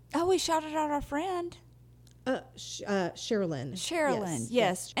 Oh, we shouted out our friend. Sherilyn. Sherilyn,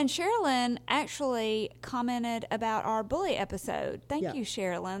 yes. And Sherilyn actually commented about our bully episode. Thank Yeah. you,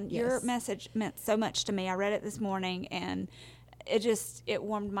 Sherilyn. Yes. Your message meant so much to me. I read it this morning, and it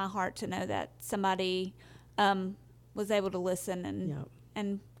warmed my heart to know that somebody was able to listen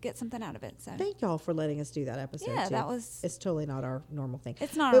and get something out of it. So Thank y'all for letting us do that episode. Yeah, too. that was- It's totally not our normal thing.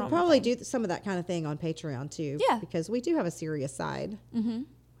 It's not our We'll normal probably thing. do some of that kind of thing on Patreon too. Yeah. Because we do have a serious side. Mm-hmm.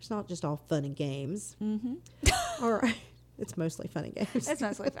 It's not just all fun and games. Mm-hmm. All right. It's mostly fun and games. It's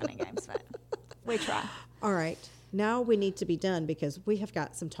mostly fun and games, but we try. All right. Now we need to be done because we have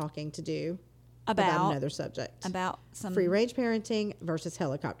got some talking to do about another subject. About some Free range parenting versus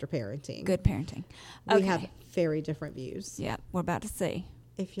helicopter parenting. good parenting. We Okay. have very different views. Yeah, we're about to see.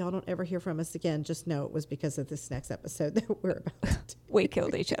 If y'all don't ever hear from us again, just know it was because of this next episode that we're about to do. We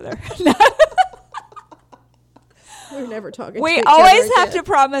killed each other. We're never talking to We each always other have again. to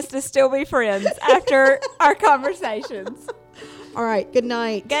promise to still be friends after our conversations. All right. Good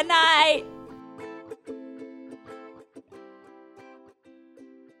night. Good night.